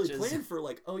 We didn't really plan for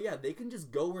like, oh yeah, they can just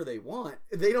go where they want.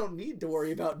 They don't need to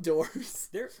worry about doors.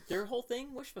 Their whole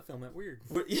thing, wish fulfillment. Weird.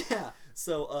 But yeah.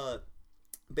 So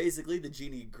basically, the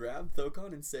genie grabbed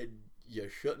Thokon and said, "You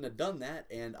shouldn't have done that,"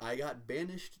 and I got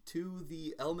banished to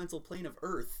the elemental plane of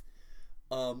Earth,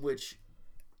 which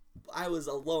I was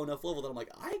a low enough level that I'm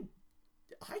like, I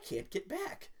can't get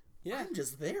back. Yeah, I'm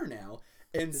just there now,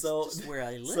 and it's so just where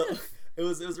I live. So it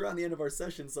was around the end of our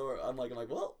session, so I'm like,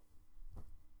 well,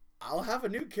 I'll have a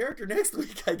new character next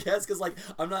week, I guess, because like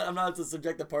I'm not to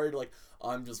subject the party to like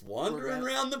I'm just wandering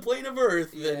around the plane of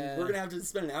Earth, and we're gonna have to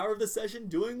spend an hour of the session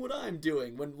doing what I'm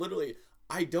doing when literally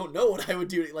I don't know what I would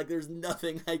do. Like there's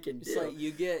nothing I can do. It's like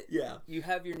you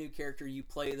have your new character, you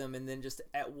play them, and then just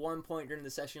at one point during the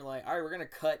session you're like, all right, we're gonna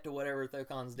cut to whatever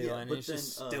Thocon's doing, and it's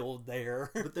just still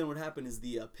there. But then what happened is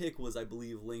the pick was, I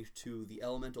believe, linked to the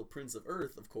elemental prince of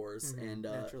Earth, of course, and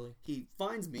naturally he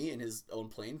finds me in his own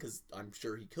plane because I'm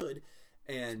sure he could.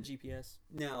 And GPS.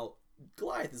 Now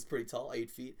Goliath is pretty tall, 8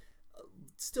 feet,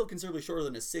 still considerably shorter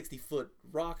than a 60-foot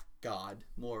rock god,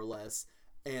 more or less.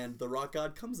 And the rock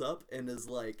god comes up and is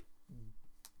like,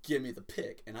 "Give me the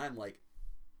pick," and I'm like,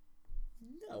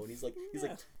 "No." And he's like,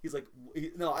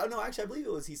 "No, actually, I believe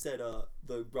it was." He said,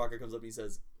 "The rock god comes up and he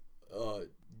says,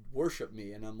 worship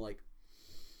me," and I'm like,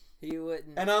 "He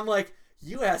wouldn't." And I'm like,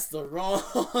 "You asked the wrong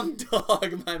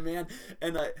dog, my man."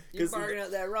 And you're barking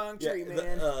up that wrong tree,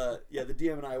 man. The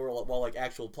DM and I were, while like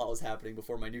actual plot was happening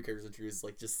before my new character's introduced,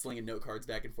 like just slinging note cards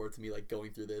back and forth to me, like going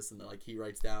through this, and then like he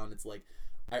writes down. It's like.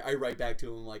 I write back to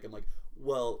him I'm like,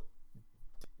 well,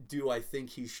 do I think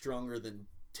he's stronger than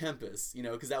Tempest?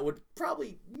 Because that would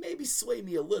probably maybe sway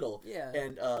me a little. Yeah.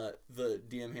 And the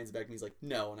DM hands it back to me. He's like,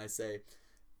 no. And I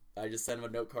just send him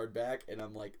a note card back, and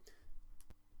I'm like,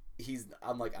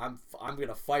 I'm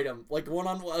gonna fight him like one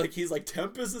on one. Like he's like,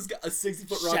 Tempest has got a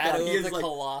 60-foot rock. Shadow he of the like,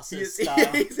 Colossus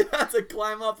style. He's got to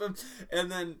climb up him,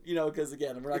 and then because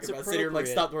again, we're not gonna sit here and like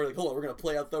stop the word. Like, hold on, we're gonna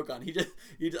play out Thokon.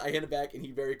 I hand it back, and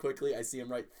he very quickly, I see him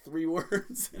write 3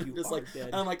 words. And I'm just like,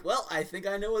 and I'm like, well, I think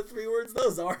I know what 3 words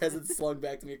those are. As it's slung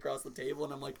back to me across the table,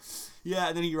 and I'm like, yeah.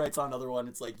 And then he writes on another one.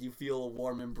 It's like, you feel a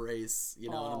warm embrace,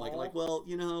 And I'm like, well,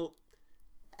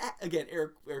 again,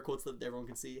 air quotes that everyone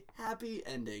can see. Happy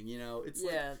ending, It's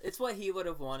it's what he would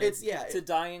have wanted. To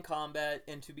die in combat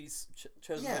and to be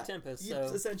chosen by Tempest. So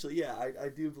essentially, I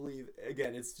do believe.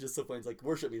 Again, it's just so funny. It's like,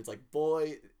 worship me. It's like,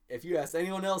 boy, if you ask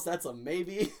anyone else, that's a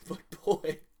maybe. But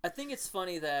boy, I think it's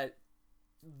funny that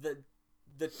the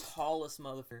tallest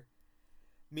motherfucker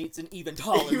meets an even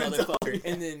taller motherfucker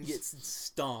and then gets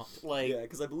stomped. Like,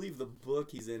 because I believe the book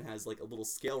he's in has like a little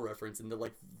scale reference, and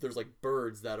there's like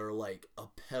birds that are like a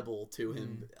pebble to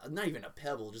him. Not even a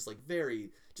pebble, just like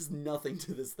just nothing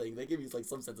to this thing. They give you like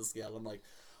some sense of scale. I'm like,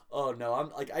 oh no,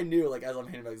 I'm like, I knew like as I'm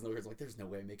handing back these notes, I'm like, there's no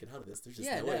way I make it out of this. There's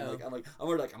just no way.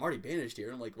 I'm already banished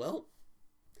here. I'm like, well,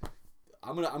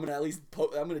 I'm gonna at least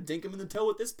I'm gonna dink him in the toe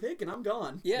with this pick, and I'm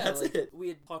gone. Yeah, that's it. We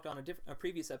had talked on a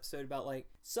previous episode about like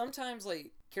sometimes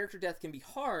like character death can be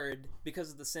hard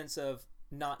because of the sense of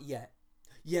not yet.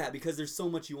 Yeah, because there's so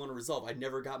much you want to resolve. I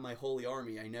never got my holy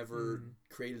army. I never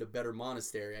created a better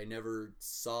monastery. I never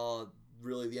saw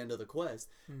really the end of the quest.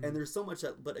 And there's so much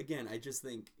that, but again, I just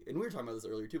think, and we were talking about this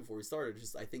earlier too before we started,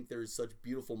 I think there's such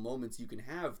beautiful moments you can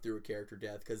have through a character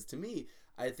death, because to me,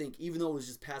 I think even though it was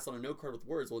just passed on a note card with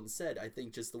words, well, instead, I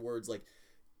think just the words like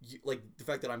the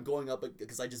fact that I'm going up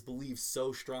because I just believe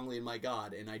so strongly in my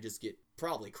god, and I just get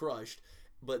probably crushed,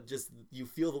 but just you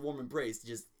feel the warm embrace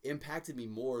just impacted me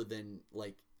more than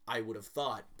like I would have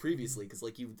thought previously, because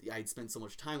like I'd spent so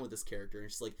much time with this character, and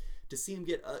it's just like to see him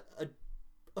get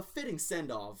a fitting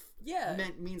send-off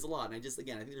means a lot. And I think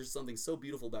there's something so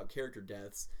beautiful about character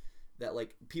deaths that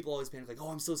like people always panic like, oh,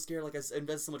 I'm so scared, like I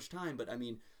invested so much time, but I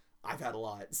mean, I've had a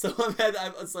lot, so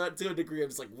so to a degree I'm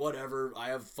just like, whatever, I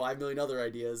have 5 million other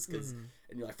ideas, because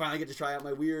and I finally get to try out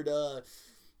my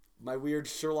weird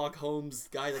Sherlock Holmes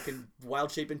guy that can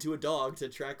wild shape into a dog to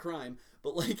track crime,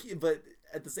 but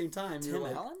at the same time, Tim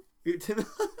Allen?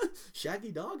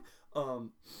 Shaggy Dog,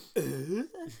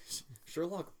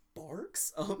 Sherlock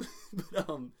barks,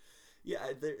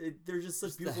 there's just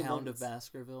such beautiful the Hound moments. of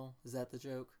Baskerville, is that the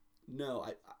joke? No,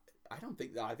 I don't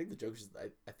think. I think the joke is.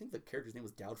 I think the character's name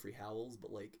was Godfrey Howells, but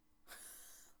like,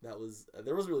 that was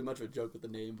there wasn't really much of a joke with the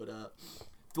name, but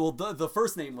well, the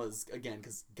first name was, again,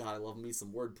 because God, I love me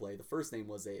some wordplay. The first name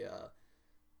was a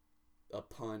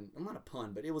pun. Well, not a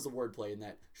pun, but it was a wordplay in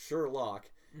that Sherlock.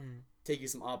 Take you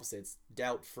some opposites,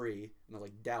 doubt free, and I was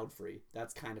like, doubt free.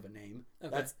 That's kind of a name.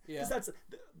 Okay.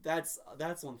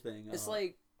 That's one thing. It's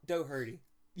like Doherty.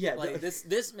 Yeah, like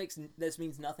this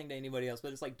means nothing to anybody else,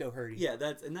 but it's like Doherty. Yeah,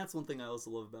 that's one thing I also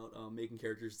love about making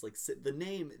characters. Like the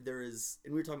name, there is,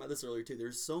 and we were talking about this earlier too.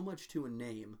 There's so much to a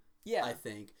name. Yeah, I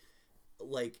think,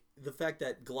 like the fact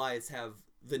that Goliaths have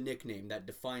the nickname that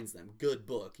defines them. Good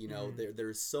book, you know.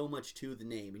 There's so much to the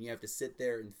name, and you have to sit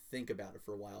there and think about it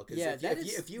for a while. Cause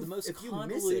if you the most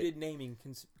convoluted naming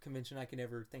convention I can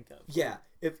ever think of. Yeah,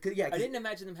 I didn't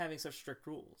imagine them having such strict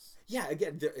rules. Yeah,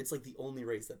 again, it's like the only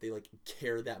race that they like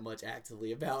care that much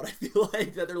actively about. I feel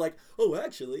like that they're like, oh,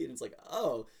 actually, and it's like,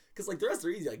 oh, because like the rest are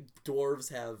easy. Like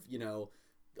dwarves have, you know,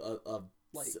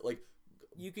 like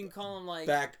you can call them like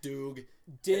Backdoog,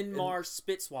 Dinmar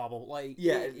Spitzwobble, like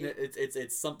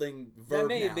it's something verb that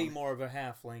may noun. be more of a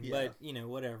halfling, but you know,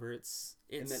 whatever. It's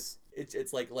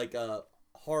like a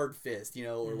hard fist, you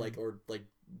know, or like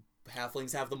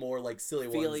halflings have the more like silly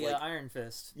ones, Ophelia like Iron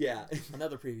Fist. Yeah,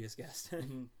 another previous guest.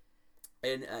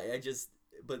 And I just,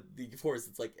 but of course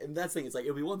it's like, and that's the thing. It's like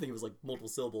it'd be one thing if it was like multiple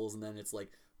syllables, and then it's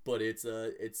like, but it's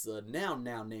a noun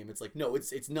name. It's like no,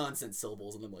 it's nonsense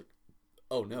syllables, and I'm like,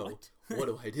 oh no, what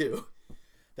do I do?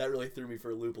 That really threw me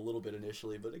for a loop a little bit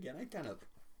initially, but again, I got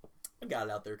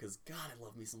it out there because God, I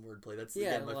love me some wordplay. That's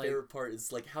again my favorite part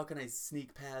is like how can I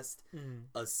sneak past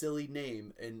a silly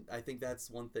name, and I think that's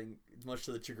one thing, much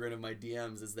to the chagrin of my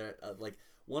DMs, is that like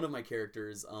one of my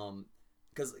characters,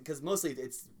 because mostly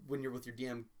it's when you're with your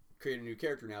DM creating a new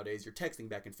character nowadays, you're texting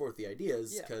back and forth the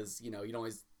ideas because you know you don't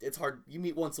always. It's hard. You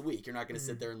meet once a week. You're not going to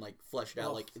sit there and like flesh it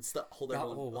out like it's hold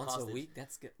everyone once hostage. A week.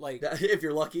 That's good. Like if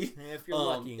you're lucky. If you're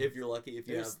lucky. If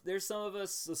you have. There's some of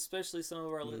us, especially some of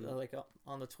our like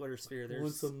on the Twitter sphere. There's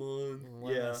once a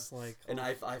month. Like, and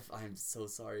I'm so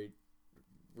sorry.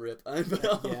 Rip.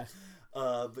 Yeah.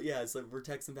 But yeah, it's like we're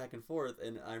texting back and forth,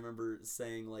 and I remember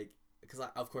saying like. Because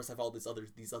of course I have all these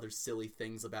other silly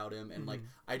things about him, and like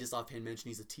I just offhand mentioned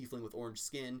he's a tiefling with orange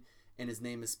skin, and his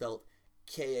name is spelled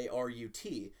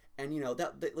Karut, and you know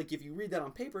that like if you read that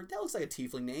on paper, that looks like a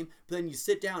tiefling name, but then you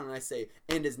sit down and I say,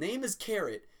 and his name is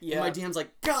Carrot, and my DM's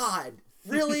like, God,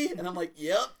 really? And I'm like,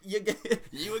 yep,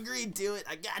 you agreed to it,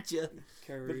 I got you.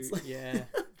 Karut, like, yeah.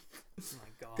 Oh my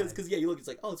God. Because you look, it's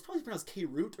like, oh, it's probably pronounced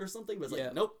K-root or something, but it's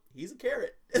like, nope, he's a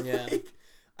carrot. Yeah. Like,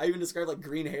 I even described like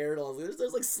green hair, and all this.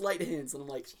 There's like slight hints, and I'm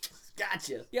like,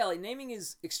 gotcha. Yeah, like naming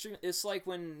is extreme. It's like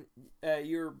when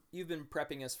you've been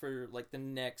prepping us for like the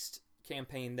next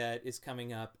campaign that is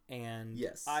coming up, and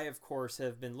I of course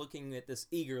have been looking at this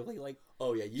eagerly. Like,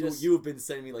 oh yeah, you've been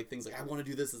sending me like things like I want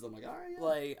to do this, as I'm like, all right, yeah.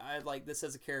 Like I like this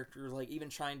as a character, like even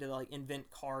trying to like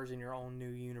invent cars in your own new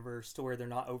universe to where they're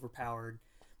not overpowered.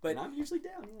 But and I'm usually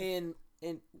down. Yeah.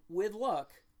 And with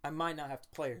luck, I might not have to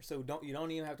play her, so you don't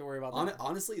even have to worry about that.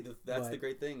 Honestly, that's the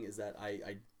great thing is that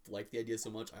I like the idea so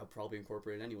much, I'll probably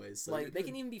incorporate it anyways. So like they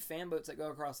can even be fan boats that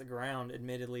go across the ground.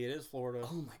 Admittedly, it is Florida.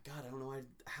 Oh my God, I don't know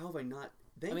how have I not?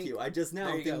 Thank you. I just now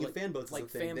I'm thinking of fan boats as a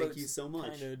thing. Thank you so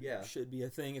much. Yeah, should be a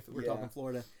thing if we're talking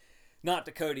Florida, not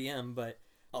Dakota M, but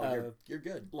you're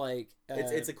good. Like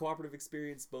it's a cooperative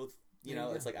experience. Both you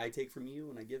know, it's like I take from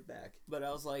you and I give back. But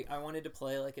I was like, I wanted to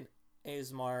play like an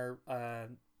Azmar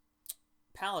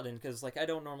Paladin, because like I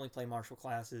don't normally play martial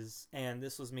classes, and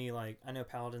this was me like, I know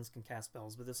paladins can cast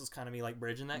spells, but this was kind of me like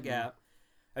bridging that gap.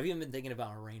 I've even been thinking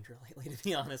about a ranger lately, to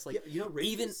be honest. Like, you know,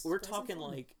 rangers, even we're talking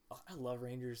like, I love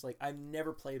rangers. Like I've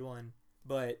never played one,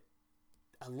 but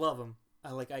I love them.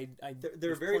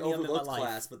 They're a very overlooked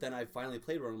class, but then I finally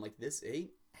played one. I'm like, this ain't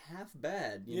half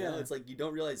bad. You know, it's like you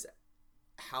don't realize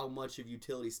how much of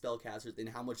utility spellcasters and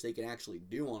how much they can actually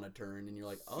do on a turn, and you're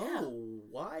like,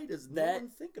 why does no one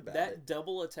think about that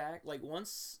double attack? Like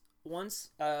once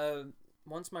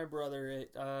my brother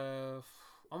oh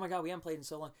my God, we haven't played in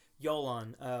so long.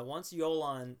 Yolan, once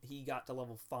Yolan he got to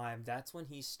level 5, that's when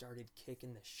he started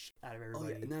kicking the shit out of everybody. Oh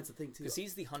yeah, and that's the thing too, because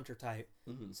he's the hunter type,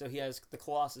 so he has the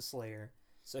Colossus Slayer,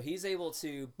 so he's able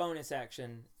to bonus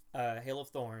action Hail of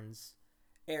Thorns,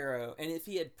 arrow, and if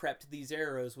he had prepped these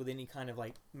arrows with any kind of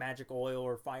like magic oil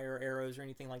or fire arrows or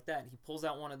anything like that, he pulls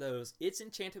out one of those, it's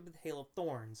enchanted with Hail of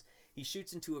Thorns, he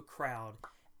shoots into a crowd,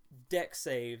 deck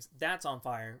saves, that's on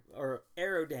fire, or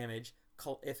arrow damage,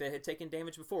 if it had taken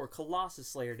damage before, Colossus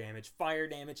Slayer damage, fire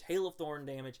damage, Hail of Thorn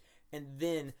damage, and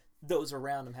then those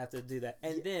around him have to do that,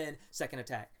 and then second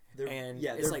attack,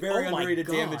 It's they're very oh my underrated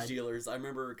God. damage dealers. I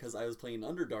remember because I was playing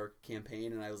Underdark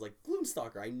campaign and I was like,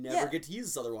 Gloomstalker, I never get to use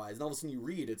this otherwise. And all of a sudden you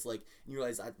read, it's like, you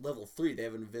realize at level 3 they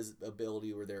have an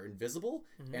ability where they're invisible,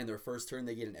 and their first turn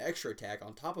they get an extra attack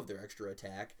on top of their extra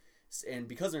attack. And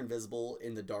because they're invisible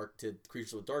in the dark to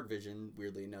creatures with dark vision,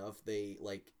 weirdly enough, they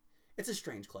like, it's a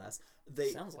strange class.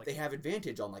 They have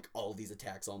advantage on like all these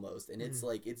attacks almost, and it's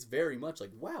like, it's very much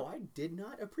like, wow, I did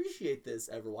not appreciate this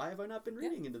ever. Why have I not been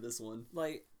reading into this one?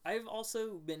 Like, I've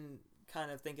also been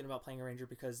kind of thinking about playing a ranger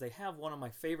because they have one of my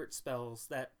favorite spells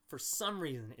that for some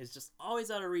reason is just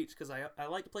always out of reach, because I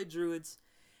like to play druids,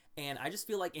 and I just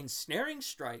feel like Ensnaring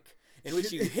Strike, in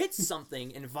which you hit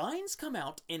something and vines come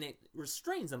out and it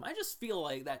restrains them. I just feel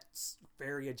like that's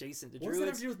very adjacent to druids. What does that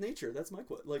have to do with nature? That's my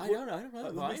question. Like, I don't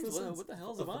know. Vines? No what the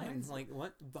hell is a vine? vines? Like,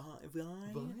 what? Vine?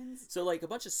 Vines? So, like, a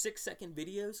bunch of 6-second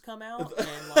videos come out, and,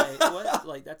 like, what?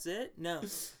 Like, that's it? No.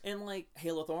 And, like,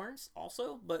 Hail of Thorns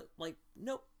also, but, like,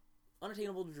 nope.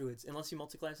 Unattainable to druids, unless you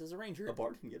multi-class as a ranger. A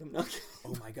bard can get him. No.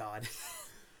 Oh my God.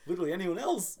 Literally anyone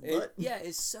else. But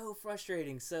It's so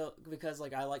frustrating. So, because,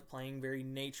 like, I like playing very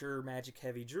nature, magic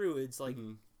heavy druids. Like,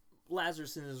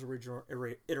 Lazarus in his original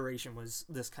iteration was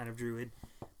this kind of druid,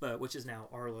 which is now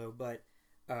Arlo. But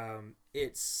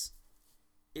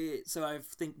so I've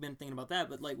been thinking about that.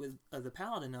 But, like, with the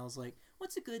paladin, I was like,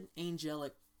 what's a good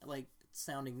angelic, like,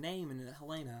 sounding name in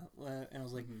Helena? And I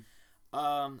was like,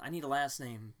 I need a last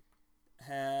name.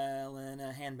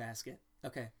 Helena Handbasket.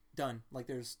 Okay, done. Like,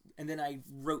 and then I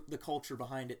wrote the culture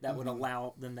behind it that would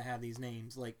allow them to have these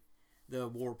names, like the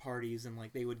war parties, and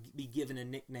like they would be given a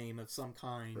nickname of some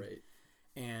kind, right?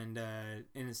 And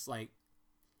it's like,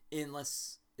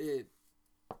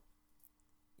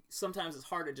 sometimes it's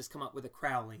hard to just come up with a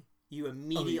Crowley. You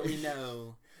immediately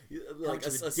know like how a much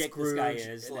of a dick this guy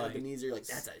is. And like, Ebenezer, like,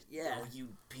 that's you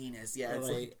penis. Yeah, it's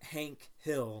like Hank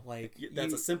Hill. Like,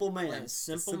 that's a simple man. Like,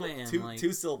 simple man.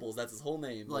 Two syllables. That's his whole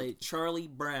name. Like Charlie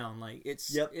Brown. Like,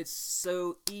 it's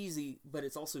so easy, but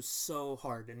it's also so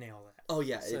hard to nail that. Oh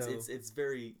yeah, so, it's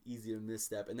very easy to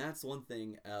misstep, and that's one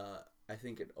thing I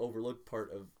think an overlooked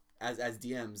part of as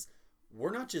DMs.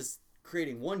 We're not just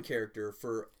creating one character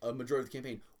for a majority of the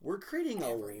campaign. We're creating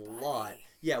a lot.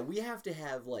 Yeah, we have to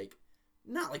have, like,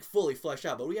 not like fully fleshed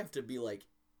out, but we have to be like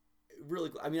really.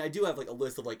 I mean, I do have like a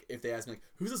list of, like, if they ask me like,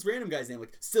 who's this random guy's name,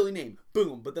 like, silly name,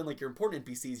 boom. But then, like, your important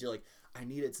NPCs, you're like, I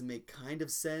need it to make kind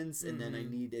of sense, and then I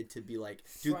need it to be like,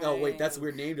 dude, oh wait, that's a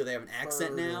weird name. Do they have an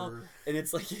accent now? And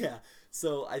it's like, yeah.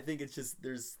 So I think it's just,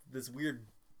 there's this weird,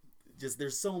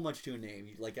 there's so much to a name,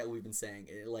 like we've been saying.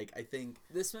 Like, I think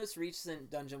this most recent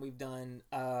dungeon we've done,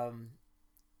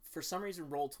 for some reason,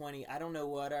 Roll20, I don't know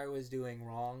what I was doing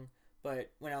wrong,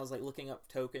 but when I was like looking up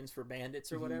tokens for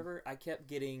bandits or whatever, I kept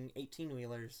getting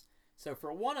 18-wheelers. So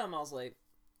for one of them, I was like,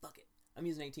 fuck it, I'm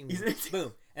using 18-wheelers.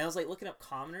 Boom. And I was like looking up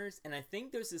commoners, and I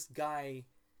think there's this guy,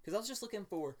 because I was just looking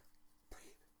for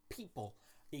people,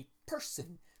 a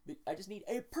person. I just need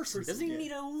a person. Doesn't even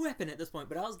need a weapon at this point.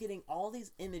 But I was getting all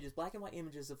these images, black and white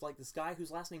images of like this guy whose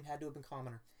last name had to have been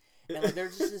commoner. And like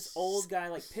there's just this old guy,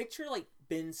 like picture like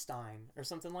Ben Stein or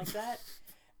something like that.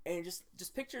 And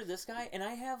just picture this guy, and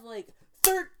I have like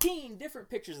 13 different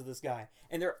pictures of this guy,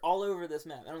 and they're all over this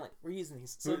map. And I'm like, we're using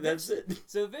these. So that's it.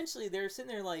 So eventually they're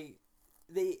sitting there like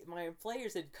my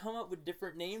players had come up with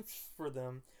different names for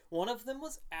them. One of them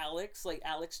was Alex, like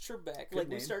Alex Trebek. Good like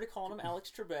name. We started calling him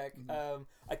Alex Trebek.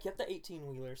 I kept the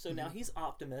 18-wheeler, so now he's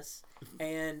Optimus.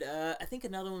 And I think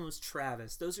another one was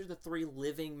Travis. Those are the 3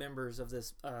 living members of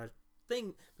this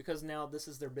thing, because now this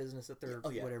is their business that they're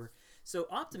whatever. So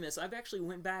Optimus, I've actually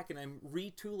went back and I'm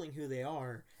retooling who they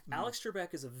are. Alex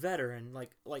Trebek is a veteran,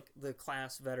 like the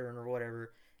class veteran or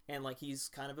whatever, and like he's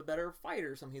kind of a better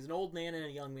fighter or something. He's an old man in a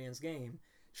young man's game.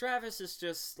 Travis is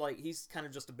just like, he's kind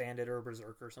of just a bandit or a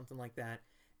berserker or something like that.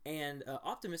 And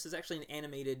Optimus is actually an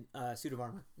animated suit of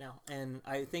armor now. And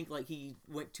I think like he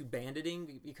went to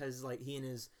banditing because like he and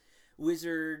his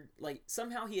wizard, like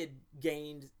somehow he had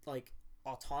gained like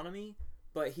autonomy,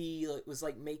 but he was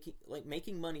like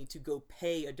making money to go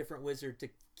pay a different wizard to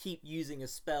keep using a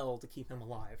spell to keep him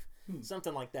alive.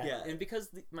 Something like that. Yeah. And because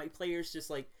my players just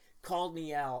like called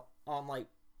me out on like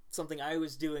something I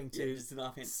was doing to just an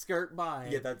offhand skirt by.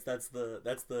 Yeah, that's the.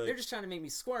 They're just trying to make me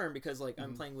squirm because like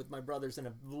I'm playing with my brothers and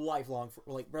a lifelong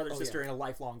sister and a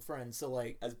lifelong friend. So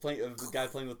like as the guy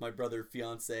playing with my brother,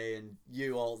 fiance, and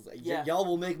you all, y'all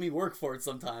will make me work for it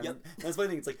sometime. Yep. That's my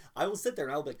thing. It's like I will sit there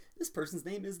and I'll be like, this person's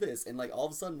name is this, and like all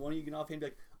of a sudden one of you can offhand be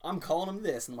like, I'm calling him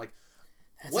this, and I'm like,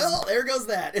 there goes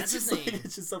that. It's just like,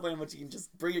 it's just so funny how much you can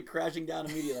just bring it crashing down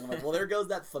immediately. And I'm like, well, there goes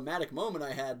that thematic moment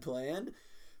I had planned,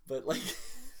 but like.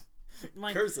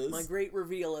 curses. My great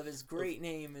reveal of his great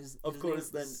name is, of course,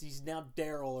 then he's now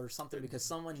Daryl or something because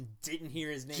someone didn't hear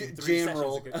his name 3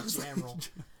 Jamroll. sessions ago. Jamroll.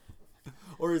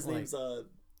 Or his name's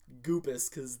Goopus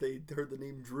because they heard the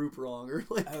name Droop wrong, or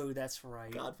like, oh, that's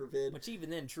right. God forbid. Which even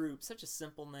then, Droop, such a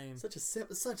simple name. Such a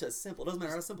simple. It doesn't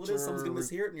matter how simple it is. Someone's gonna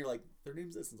mishear it, and you're like, their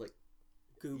name's this, and it's like,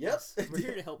 Goopus. Yep. We're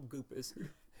here to help Goopus.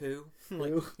 Who?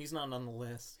 Like, he's not on the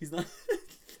list. He's not.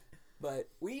 But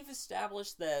we've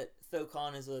established that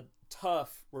Thokon is a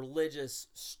tough, religious,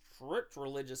 strict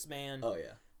religious man. Oh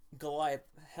yeah. Goliath,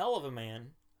 hell of a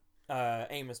man.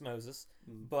 Amos Moses.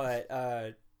 But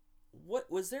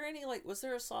what was there any was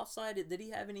there a soft side? Did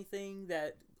he have anything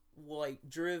that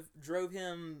drove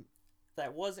him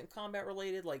that wasn't combat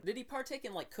related? Like, did he partake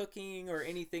in cooking or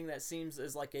anything that seems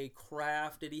as like a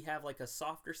craft? Did he have a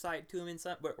softer side to him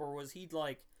inside, or was he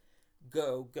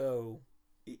go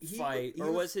fight?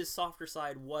 Or was his softer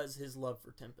side his love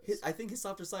for Tempest? I think his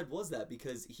softer side was that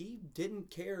because he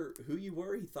didn't care who you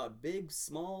were. He thought big,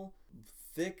 small,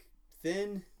 thick,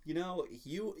 thin.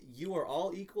 You are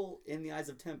all equal in the eyes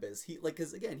of Tempest.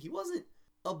 Because again, he wasn't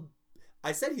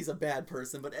I said he's a bad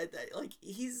person, but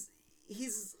he's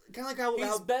kind of like how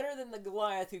he's better than the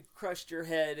Goliath who crushed your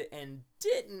head and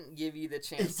didn't give you the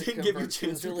chance to convert to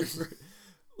his religion.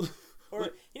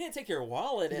 Or he didn't take your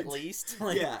wallet, at least.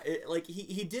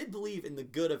 He did believe in the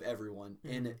good of everyone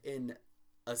in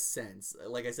a sense.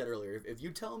 Like I said earlier, if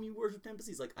you tell him you worship Tempest,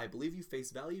 he's like, I believe you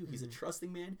face value. He's a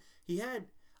trusting man. He had,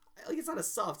 it's not a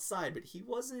soft side, but he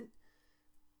wasn't.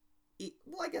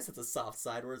 Well, I guess it's a soft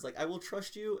side where it's like, I will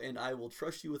trust you, and I will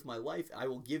trust you with my life. I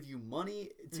will give you money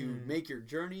to make your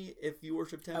journey if you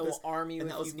worship Tempest. I will arm you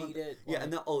if you need it. Yeah,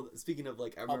 and speaking of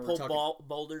I remember I'll pull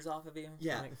boulders off of you.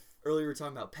 Yeah, earlier we were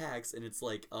talking about packs, and it's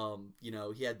like,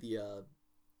 he had the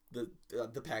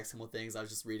pack symbol things. I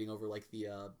was just reading over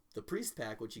the priest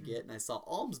pack, what you get, and I saw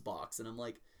alms box, and I'm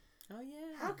like, oh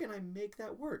yeah, how can I make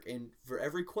that work? And for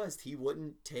every quest, he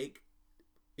would take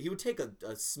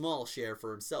a small share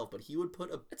for himself, but he would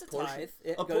put a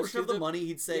portion of the money.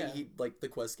 He'd say, the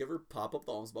quest giver, pop up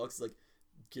the alms box, he's like,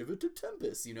 give it to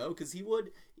Tempest, because he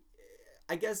would.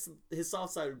 I guess his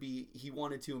soft side would be he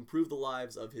wanted to improve the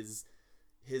lives of his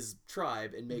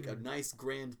tribe and make a nice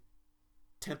grand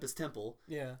Tempest temple.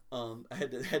 Yeah. I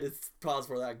had to pause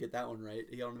for that and get that one right.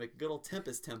 He wanted to make a good old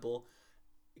Tempest temple.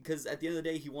 Because at the end of the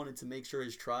day, he wanted to make sure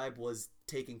his tribe was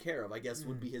taken care of. I guess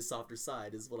would be his softer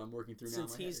side, is what I'm working through now.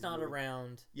 Since he's not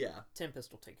around, yeah, Tempest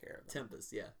will take care of him.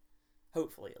 Tempest, yeah.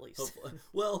 Hopefully, at least. Hopefully.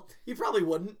 Well, he probably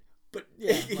wouldn't, but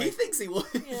yeah, he thinks he would.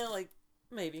 Yeah,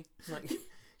 maybe.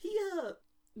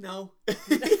 No. But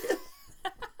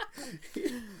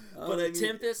I mean,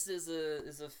 Tempest is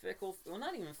a fickle. Well,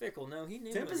 not even fickle. No, he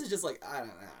knew. Tempest is just like, I don't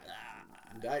know.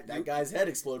 That guy's head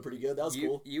exploded pretty good. That was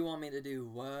cool. You want me to do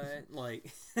what? I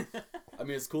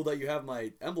mean, it's cool that you have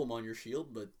my emblem on your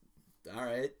shield, but all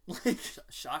right.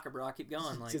 Shocker, bro. Keep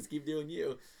going. Just keep doing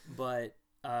you. But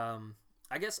I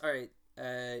guess all right.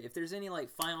 If there's any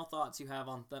final thoughts you have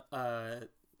on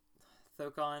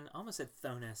Thokon, I almost said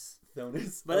Thonus.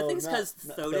 But I think it's because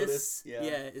Thotis. Yeah,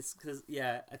 it's because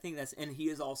I think that's, and he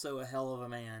is also a hell of a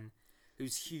man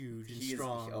who's huge and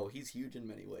strong. He's huge in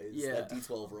many ways. Yeah, that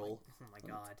D12 roll. Oh my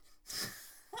god.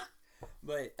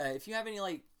 But if you have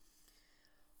any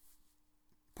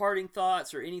parting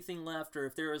thoughts or anything left, or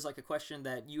if there was a question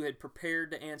that you had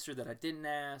prepared to answer that I didn't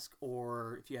ask,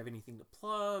 or if you have anything to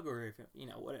plug, or if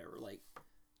whatever,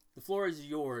 the floor is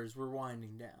yours. We're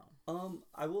winding down.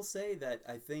 I will say that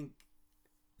I think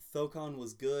Thokon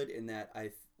was good in that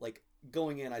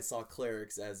going in, I saw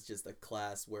clerics as just a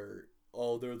class where,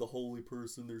 they're the holy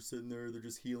person, they're sitting there, they're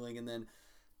just healing, and then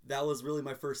that was really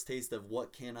my first taste of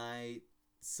what can I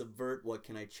subvert, what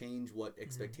can I change, what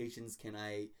expectations can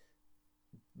I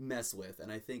mess with.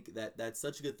 And I think that that's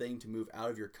such a good thing to move out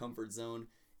of your comfort zone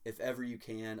if ever you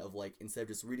can, of instead of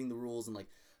just reading the rules and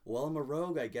well, I'm a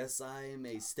rogue, I guess I'm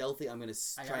a stealthy, I'm going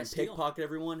to try and pickpocket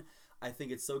everyone. I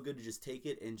think it's so good to just take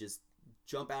it and just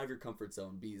jump out of your comfort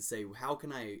zone. Say, how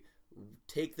can I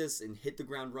take this and hit the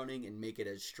ground running and make it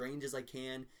as strange as I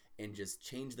can and just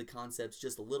change the concepts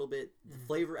just a little bit. The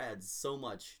flavor adds so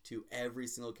much to every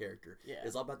single character. Yeah.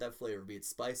 It's all about that flavor, be it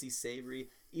spicy, savory,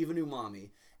 even umami.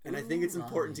 And I think it's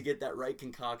important to get that right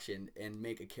concoction and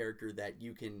make a character that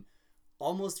you can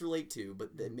almost relate to,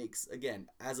 but that makes, again,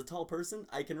 as a tall person,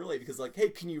 I can relate because hey,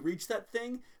 can you reach that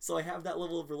thing? So I have that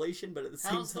level of relation, but at the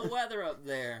same time... How's the weather up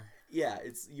there? Yeah,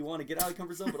 you want to get out of the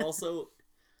comfort zone, but also,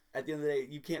 at the end of the day,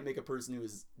 you can't make a person who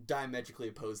is diametrically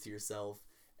opposed to yourself.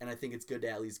 And I think it's good to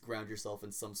at least ground yourself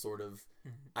in some sort of,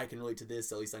 I can relate to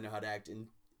this, at least I know how to act in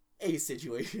a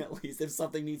situation at least if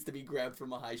something needs to be grabbed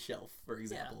from a high shelf, for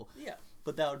example. Yeah.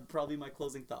 But that would probably be my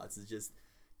closing thoughts, is just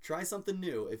try something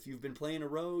new. If you've been playing a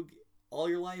rogue all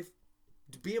your life,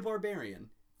 be a barbarian.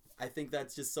 I think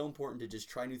that's just so important to just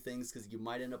try new things because you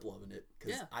might end up loving it.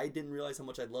 Because I didn't realize how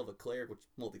much I'd love a cleric, which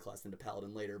multi-classed into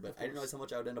paladin later, but I didn't realize how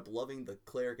much I would end up loving the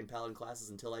cleric and paladin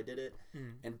classes until I did it.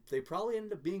 And they probably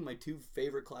ended up being my two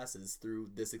favorite classes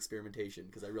through this experimentation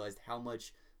because I realized how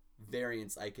much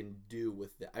variance I can do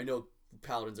with that. I know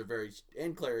paladins are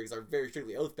and clerics are very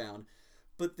strictly oathbound,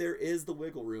 but there is the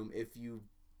wiggle room if you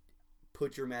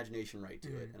put your imagination right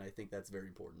to it, and I think that's very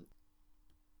important.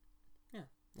 Yeah,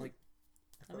 like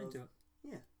I'm into it.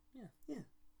 Yeah. I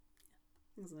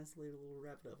think it's a nice little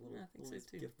wrap it up, little so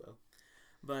too. gift bow.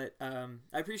 But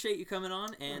I appreciate you coming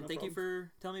on, and no thank you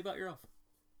for telling me about your elf.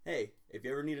 Hey, if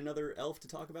you ever need another elf to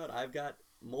talk about, I've got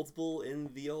multiple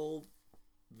in the old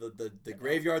the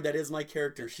graveyard that is my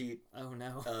character sheet. Oh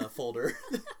no. Folder.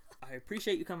 I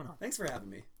appreciate you coming on. Thanks for having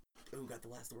me. Oh, got the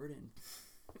last word in.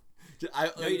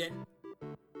 No, you didn't.